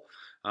role.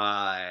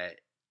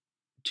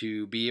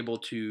 To be able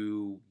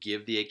to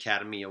give the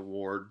Academy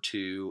Award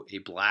to a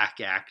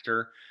black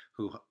actor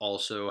who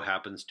also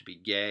happens to be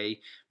gay,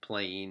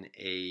 playing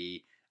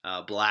a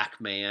black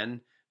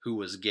man who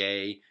was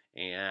gay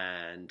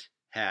and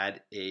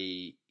had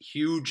a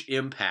huge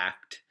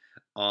impact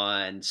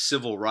on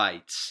civil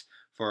rights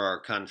for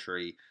our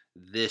country.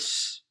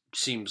 This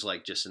seems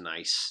like just a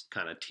nice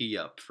kind of tee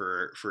up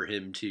for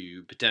him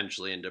to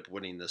potentially end up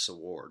winning this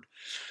award.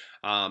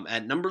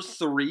 At number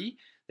three,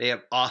 they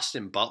have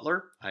Austin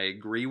Butler. I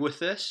agree with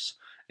this.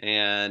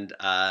 And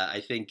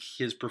I think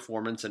his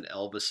performance in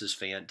Elvis is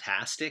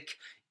fantastic.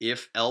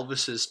 If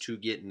Elvis is to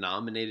get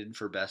nominated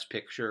for Best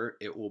Picture,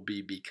 it will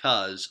be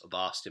because of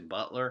Austin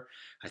Butler.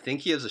 I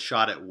think he has a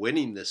shot at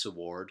winning this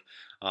award.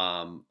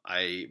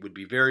 I would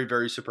be very,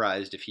 very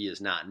surprised if he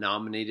is not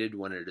nominated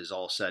when it is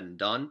all said and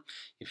done.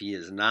 If he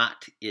is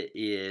not, it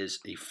is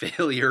a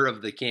failure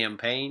of the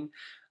campaign,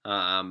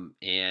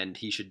 and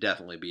he should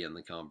definitely be in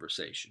the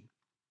conversation.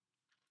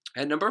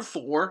 At number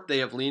four, they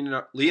have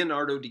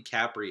Leonardo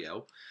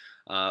DiCaprio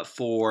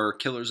for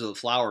Killers of the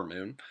Flower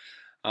Moon.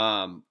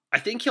 I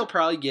think he'll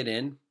probably get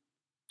in.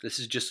 This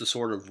is just a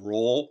sort of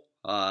role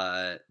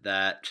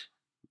that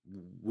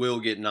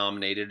will get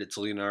nominated. It's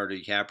Leonardo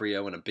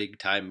DiCaprio in a big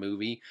time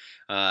movie.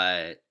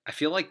 I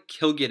feel like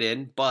he'll get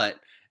in, but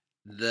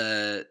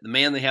the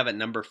man they have at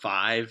number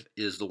five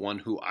is the one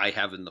who I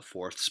have in the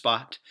fourth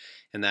spot,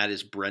 and that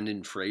is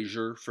Brendan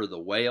Fraser for The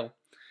Whale.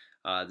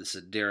 This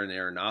is a Darren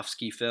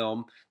Aronofsky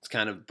film. It's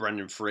kind of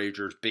Brendan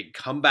Fraser's big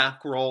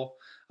comeback role.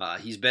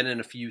 He's been in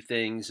a few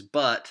things,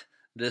 but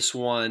this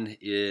one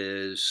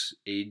is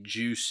a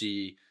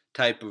juicy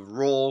type of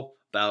role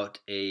about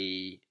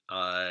a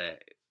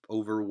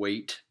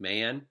overweight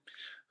man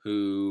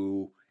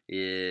who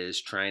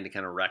is trying to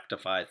kind of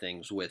rectify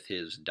things with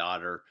his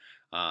daughter.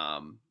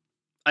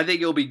 I think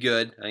it'll be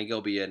good. I think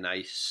it'll be a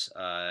nice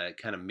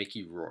kind of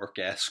Mickey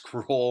Rourke-esque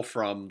role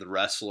from The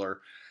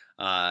Wrestler.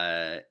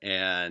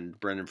 And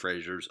Brendan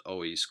Fraser's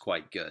always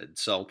quite good.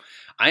 So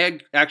I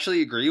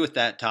actually agree with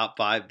that top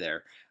five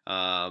there.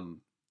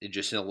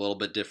 Just in a little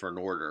bit different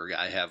order.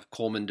 I have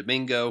Coleman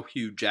Domingo,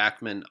 Hugh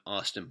Jackman,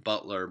 Austin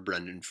Butler,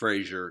 Brendan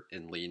Fraser,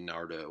 and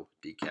Leonardo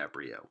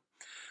DiCaprio.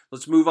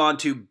 Let's move on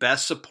to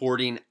Best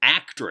Supporting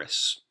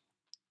Actress.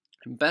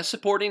 Best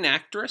Supporting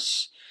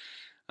Actress.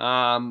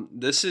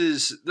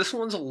 This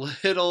one's a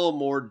little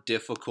more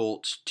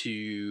difficult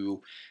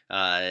to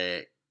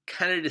kind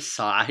of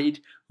decide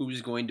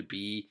who's going to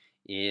be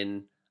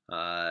in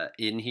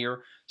in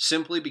here,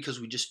 simply because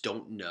we just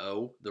don't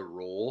know the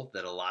role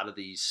that a lot of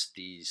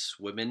these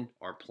women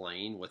are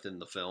playing within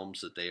the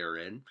films that they are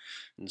in,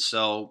 and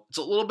so it's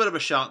a little bit of a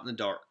shot in the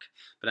dark.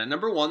 But at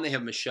number one, they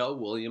have Michelle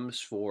Williams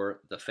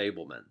for The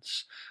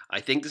Fablemans.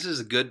 I think this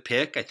is a good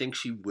pick. I think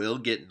she will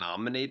get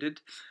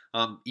nominated,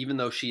 even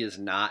though she is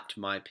not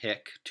my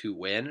pick to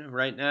win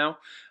right now.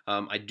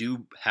 I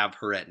do have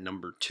her at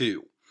number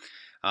two.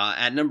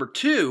 At number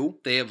two,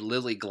 they have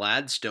Lily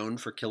Gladstone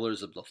for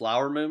Killers of the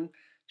Flower Moon.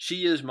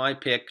 She is my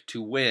pick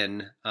to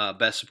win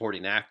Best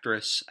Supporting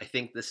Actress. I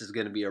think this is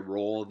going to be a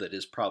role that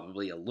is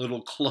probably a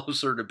little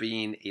closer to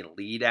being a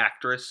lead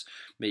actress,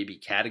 maybe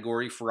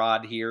category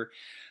fraud here.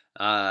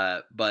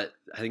 But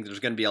I think there's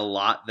going to be a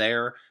lot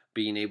there.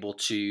 Being able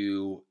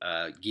to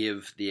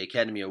give the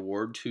Academy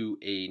Award to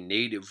a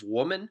Native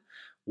woman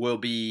will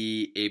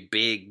be a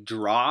big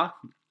draw.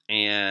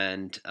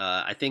 And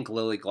I think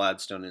Lily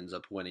Gladstone ends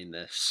up winning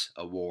this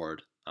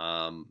award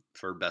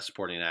for Best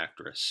Supporting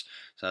Actress.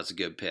 So that's a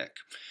good pick.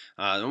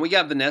 Then we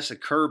got Vanessa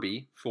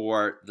Kirby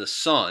for The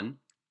Sun.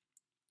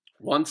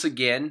 Once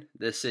again,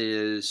 this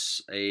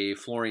is a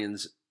Florian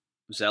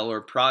Zeller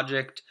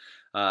project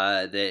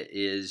that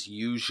is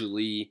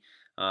usually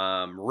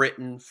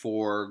written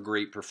for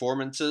great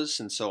performances.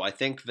 And so I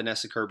think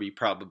Vanessa Kirby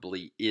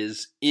probably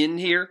is in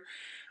here.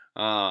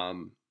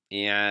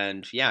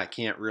 And yeah, I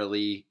can't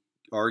really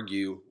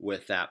argue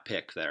with that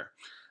pick there.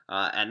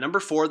 At number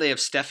four, they have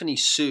Stephanie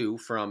Sue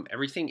from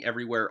Everything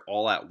Everywhere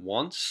All at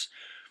Once.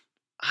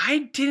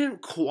 I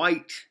didn't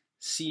quite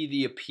see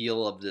the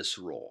appeal of this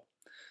role.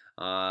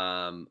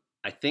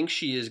 I think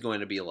she is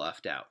going to be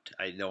left out.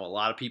 I know a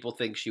lot of people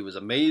think she was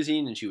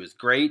amazing and she was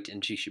great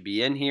and she should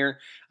be in here.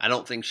 I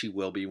don't think she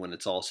will be when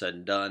it's all said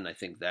and done. I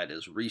think that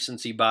is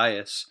recency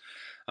bias.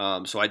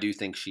 So I do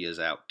think she is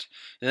out.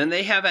 And then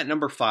they have at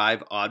number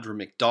five, Audra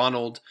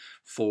McDonald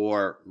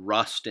for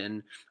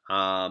Rustin.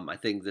 I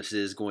think this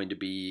is going to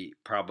be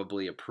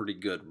probably a pretty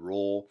good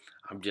role.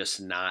 I'm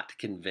just not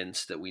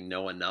convinced that we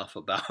know enough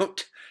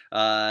about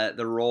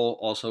the role.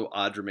 Also,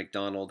 Audra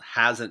McDonald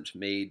hasn't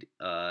made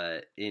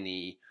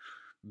any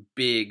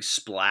big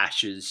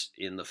splashes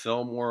in the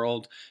film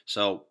world.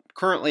 So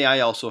currently,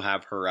 I also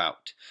have her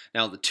out.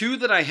 Now, the two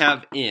that I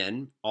have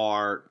in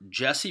are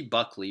Jessie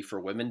Buckley for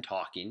Women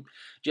Talking.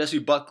 Jessie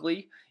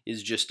Buckley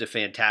is just a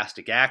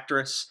fantastic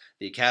actress.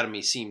 The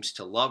Academy seems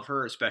to love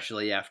her,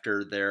 especially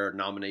after their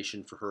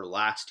nomination for her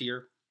last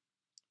year.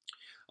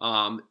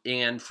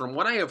 And from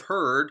what I have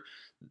heard,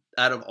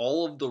 out of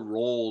all of the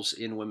roles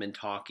in Women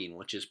Talking,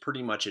 which is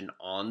pretty much an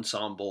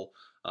ensemble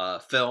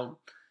film,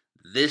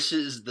 this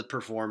is the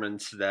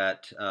performance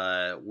that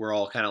we're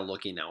all kind of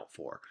looking out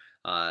for.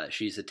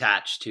 She's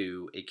attached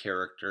to a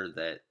character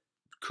that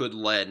could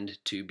lend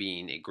to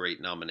being a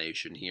great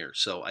nomination here.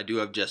 So I do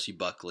have Jessie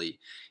Buckley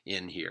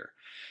in here.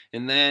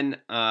 And then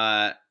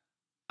I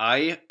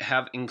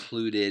have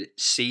included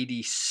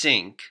Sadie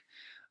Sink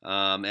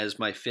as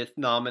my fifth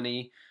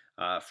nominee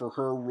for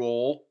her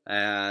role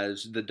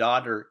as the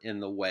daughter in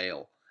The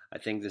Whale. I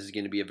think this is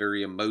going to be a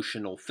very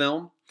emotional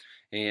film.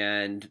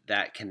 And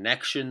that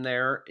connection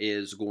there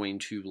is going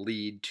to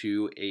lead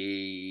to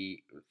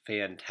a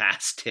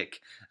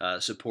fantastic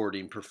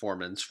supporting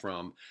performance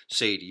from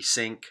Sadie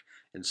Sink.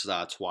 And so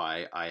that's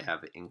why I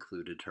have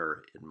included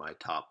her in my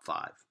top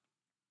five.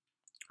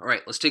 All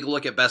right, let's take a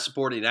look at Best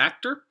Supporting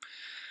Actor.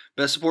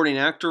 Best Supporting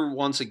Actor,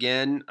 once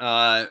again,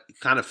 kind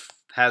of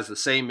has the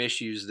same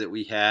issues that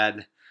we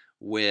had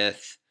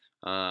with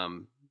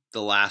the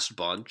last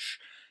bunch.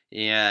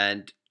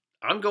 And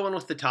I'm going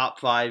with the top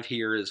five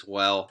here as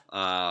well.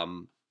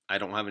 I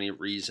don't have any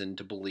reason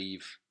to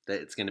believe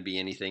that it's going to be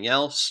anything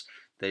else.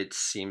 It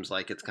seems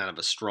like it's kind of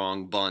a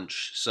strong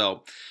bunch.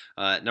 So,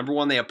 number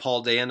one, they have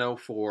Paul Dano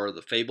for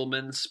The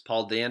Fablemans.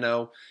 Paul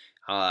Dano,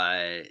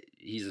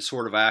 he's a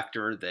sort of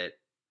actor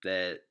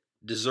that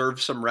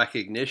deserves some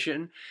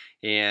recognition,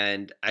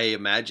 and I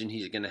imagine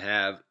he's going to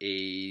have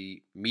a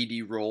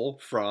meaty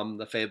role from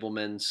The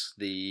Fablemans,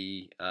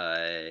 the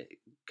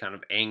kind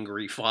of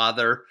angry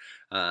father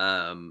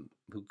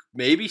who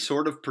maybe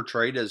sort of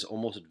portrayed as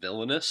almost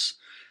villainous,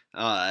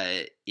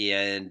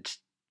 and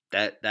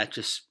that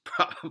just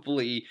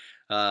probably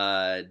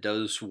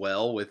does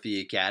well with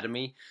the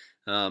Academy.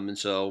 And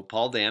so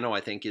Paul Dano,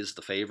 I think, is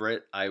the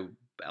favorite. I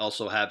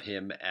also have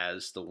him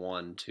as the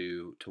one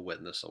to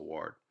win this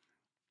award.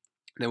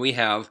 Then we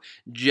have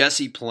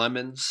Jesse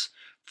Plemons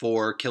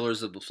for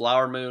Killers of the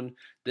Flower Moon.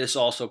 This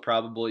also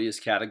probably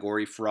is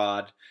category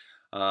fraud.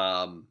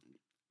 From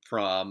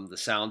the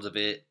sounds of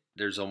it,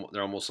 they're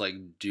almost like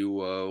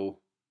duo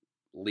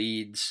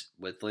leads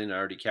with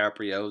Leonardo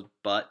DiCaprio,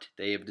 but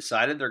they have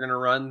decided they're going to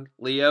run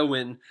Leo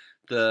in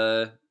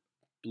the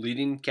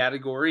leading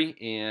category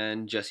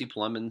and Jesse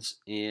Plemons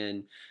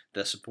in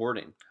the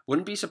supporting.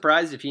 Wouldn't be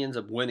surprised if he ends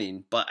up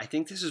winning, but I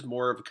think this is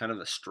more of a kind of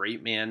a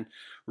straight man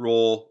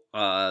role.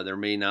 There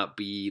may not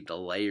be the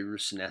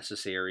layers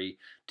necessary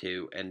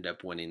to end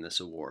up winning this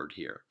award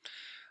here.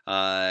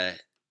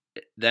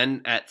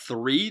 Then at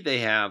three, they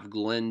have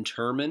Glenn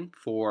Turman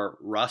for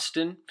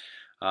Rustin.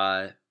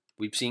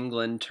 we've seen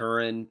Glenn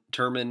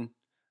Turman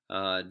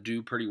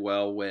do pretty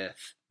well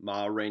with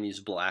Ma Rainey's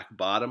Black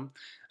Bottom.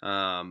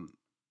 Um,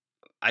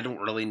 I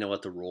don't really know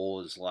what the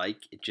role is like.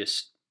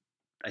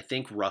 I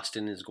think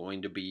Rustin is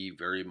going to be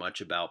very much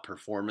about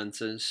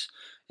performances,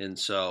 and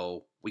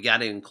so we got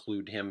to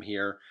include him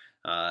here,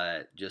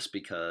 just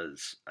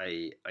because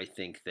I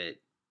think that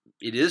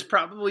it is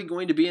probably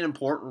going to be an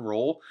important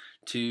role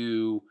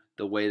to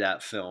the way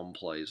that film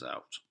plays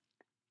out.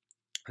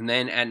 And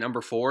then at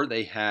number 4,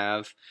 they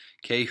have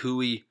Ke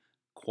Huy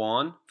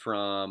Quan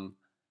from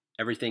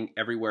Everything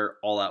Everywhere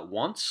All at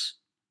Once.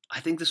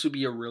 I think this would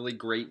be a really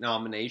great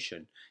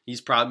nomination.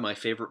 He's probably my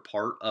favorite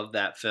part of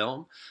that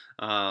film.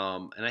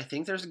 And I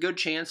think there's a good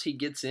chance he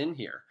gets in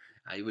here.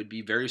 I would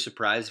be very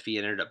surprised if he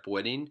ended up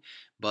winning,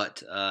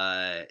 but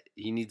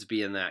he needs to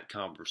be in that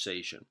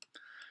conversation.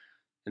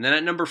 And then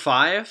at number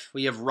 5,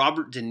 we have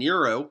Robert De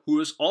Niro, who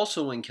is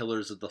also in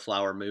Killers of the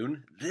Flower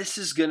Moon. This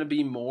is going to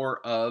be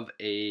more of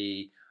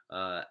a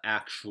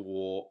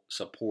actual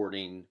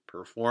supporting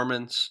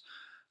performance.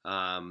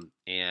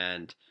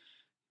 And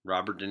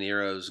Robert De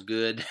Niro's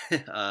good,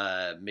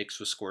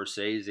 mixed with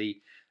Scorsese.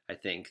 I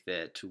think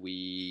that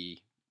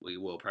we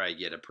will probably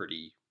get a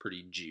pretty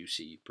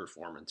juicy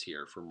performance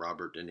here from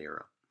Robert De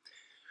Niro.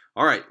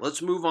 All right,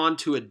 let's move on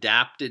to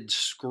adapted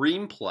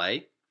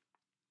screenplay.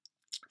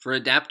 For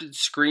adapted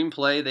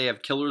screenplay, they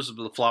have Killers of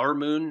the Flower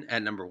Moon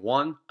at number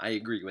 1. I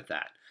agree with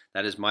that.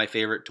 That is my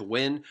favorite to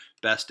win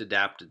Best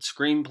Adapted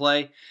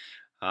Screenplay.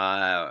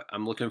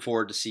 I'm looking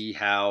forward to see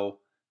how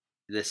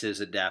this is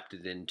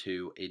adapted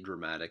into a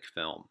dramatic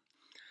film.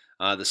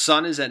 The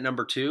Sun is at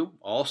number 2.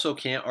 Also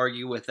can't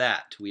argue with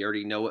that. We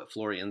already know what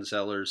Florian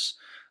Zeller's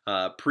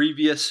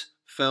previous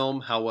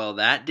film, how well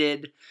that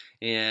did,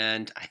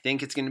 and I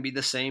think it's going to be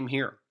the same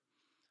here.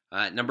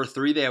 At number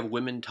 3, they have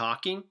Women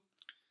Talking.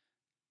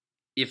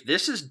 If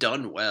this is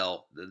done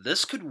well,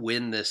 this could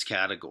win this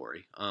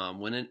category.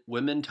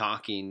 Women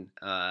Talking,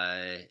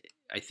 I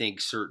think,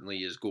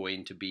 certainly is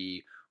going to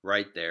be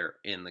right there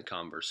in the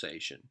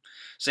conversation.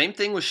 Same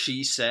thing with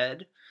She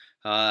Said.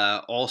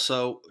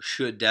 Also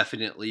should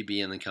definitely be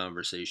in the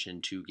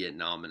conversation to get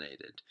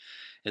nominated.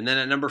 And then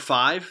at number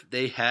 5,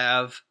 they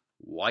have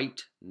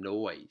White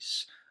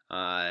Noise.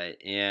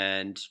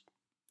 And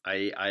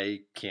I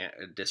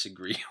can't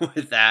disagree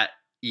with that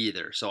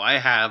either. So I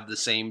have the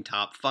same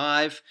top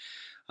 5.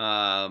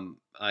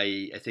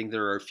 I think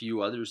there are a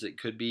few others that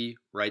could be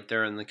right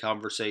there in the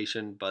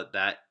conversation, but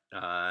that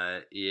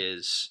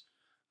is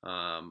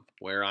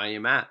where I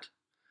am at.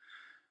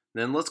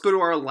 Then let's go to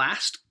our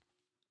last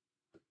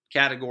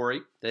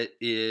category that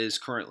is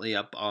currently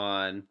up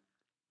on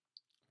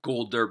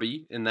Gold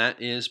Derby, and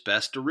that is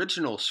Best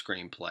Original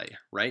Screenplay.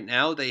 Right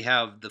now, they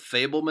have The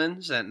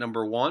Fabelmans at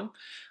number 1.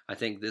 I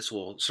think this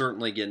will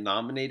certainly get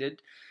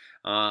nominated.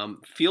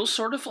 Feels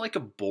sort of like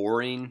a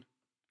boring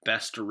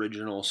Best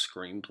Original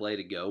Screenplay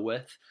to go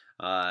with.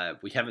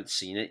 We haven't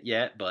seen it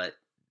yet, but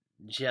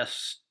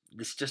this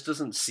just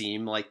doesn't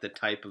seem like the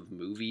type of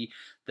movie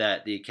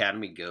that the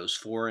Academy goes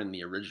for in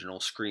the original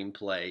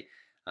screenplay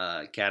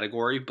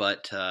category.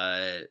 But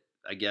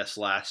I guess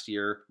last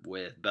year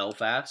with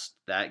Belfast,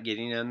 that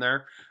getting in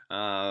there,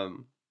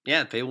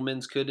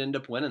 Fabelmans could end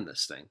up winning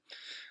this thing.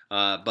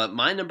 But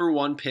my number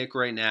 1 pick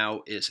right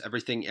now is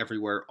Everything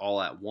Everywhere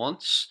All at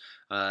Once.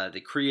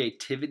 The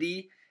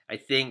creativity, I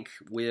think,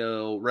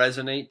 will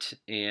resonate,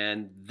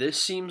 and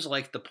this seems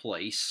like the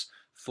place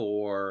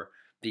for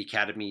the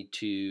Academy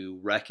to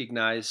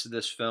recognize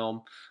this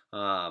film.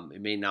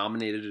 It may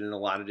nominate it in a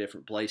lot of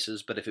different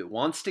places, but if it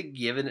wants to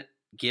give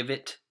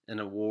it an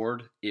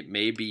award, it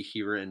may be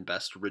here in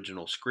Best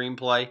Original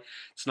Screenplay.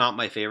 It's not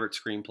my favorite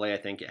screenplay. I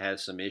think it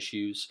has some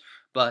issues,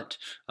 but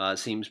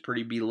seems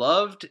pretty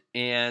beloved,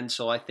 and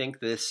so I think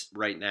this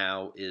right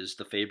now is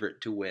the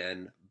favorite to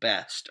win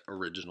Best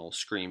Original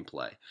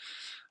Screenplay.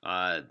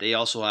 They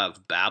also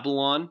have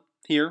Babylon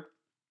here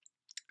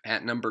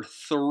at number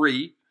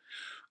 3.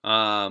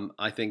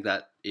 I think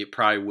that it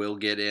probably will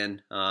get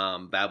in.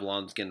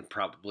 Babylon's going to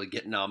probably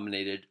get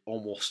nominated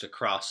almost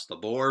across the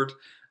board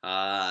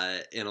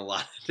in a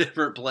lot of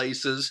different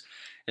places.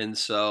 And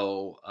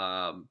so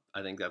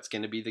I think that's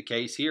going to be the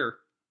case here.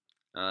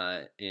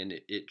 And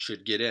it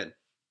should get in.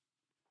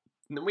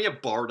 And then we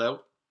have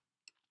Bardo.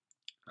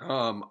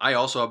 I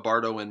also have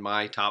Bardo in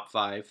my top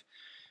 5.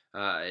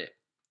 I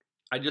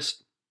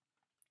just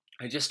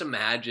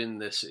imagine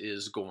this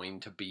is going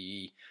to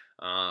be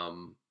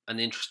an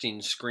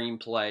interesting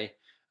screenplay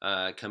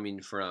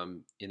coming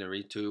from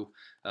Inarritu.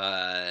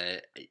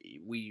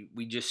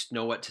 We just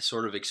know what to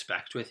sort of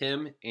expect with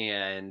him,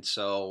 and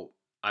so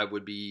I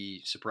would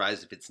be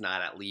surprised if it's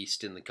not at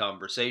least in the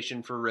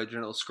conversation for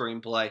original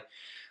screenplay,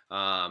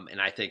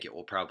 and I think it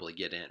will probably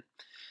get in.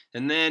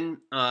 And then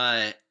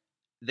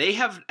they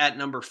have at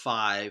number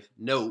 5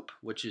 Nope,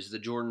 which is the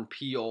Jordan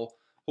Peele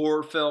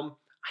horror film.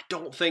 I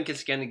don't think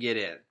it's going to get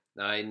in.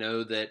 I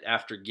know that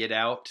after Get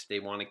Out, they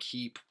want to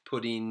keep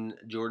putting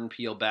Jordan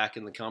Peele back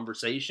in the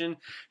conversation.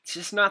 It's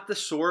just not the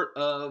sort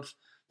of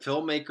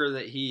filmmaker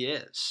that he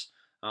is.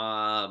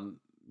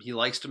 he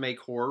likes to make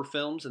horror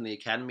films, and the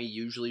Academy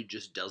usually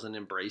just doesn't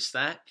embrace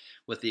that,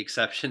 with the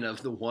exception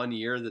of the one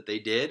year that they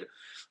did.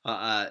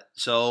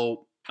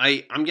 So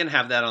I'm going to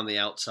have that on the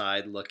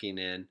outside looking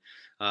in.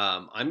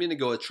 I'm going to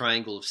go with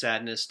Triangle of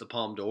Sadness, the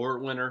Palme d'Or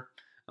winner,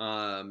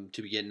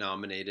 to get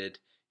nominated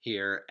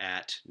here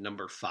at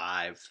number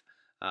 5.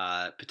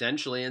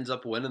 Potentially ends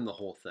up winning the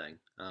whole thing,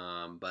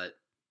 but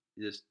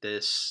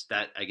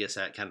that I guess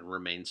that kind of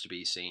remains to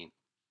be seen.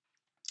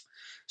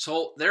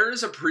 So there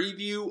is a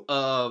preview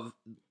of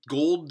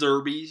Gold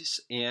Derbies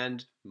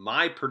and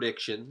my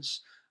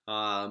predictions,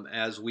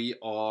 as we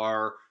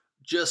are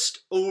just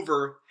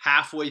over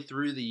halfway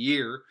through the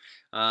year.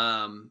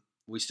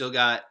 We still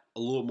got a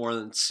little more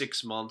than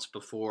 6 months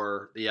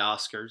before the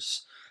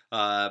Oscars,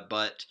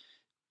 but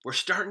we're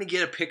starting to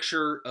get a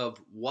picture of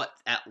what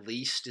at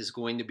least is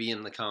going to be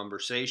in the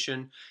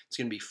conversation. It's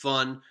going to be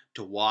fun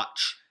to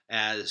watch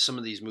as some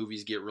of these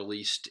movies get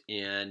released.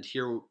 And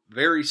here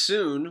very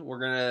soon, we're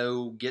going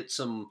to get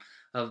some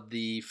of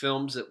the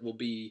films that will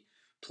be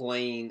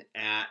playing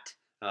at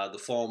the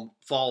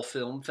fall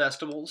film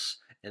festivals.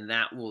 And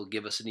that will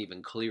give us an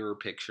even clearer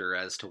picture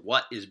as to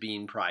what is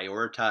being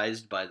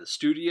prioritized by the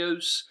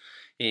studios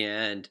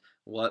and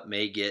what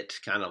may get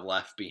kind of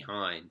left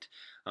behind.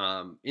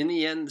 In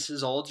the end, this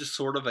is all just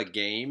sort of a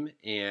game,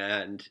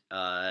 and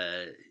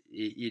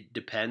it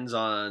depends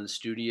on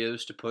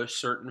studios to push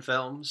certain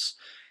films,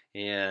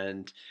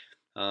 and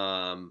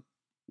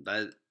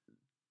that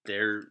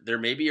there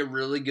may be a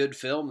really good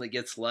film that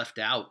gets left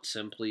out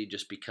simply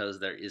just because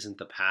there isn't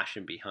the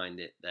passion behind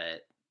it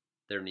that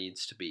there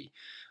needs to be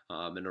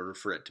in order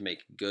for it to make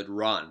a good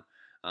run.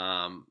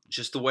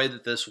 Just the way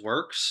that this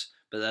works.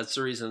 But that's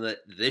the reason that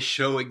this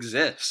show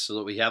exists, so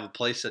that we have a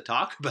place to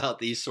talk about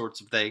these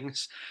sorts of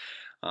things.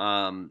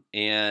 And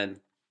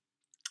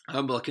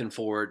I'm looking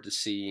forward to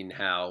seeing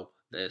how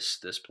this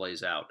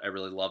plays out. I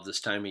really love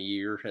this time of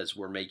year as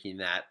we're making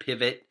that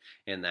pivot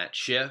and that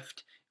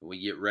shift, and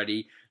we get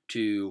ready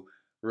to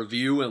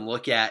review and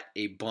look at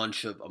a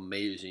bunch of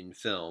amazing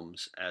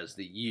films as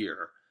the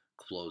year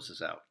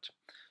closes out.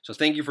 So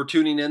thank you for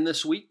tuning in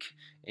this week,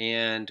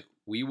 and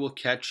we will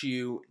catch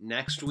you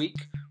next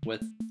week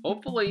with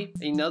hopefully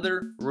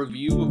another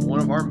review of one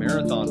of our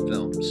marathon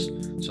films.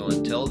 So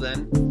until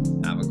then,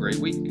 have a great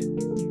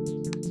week.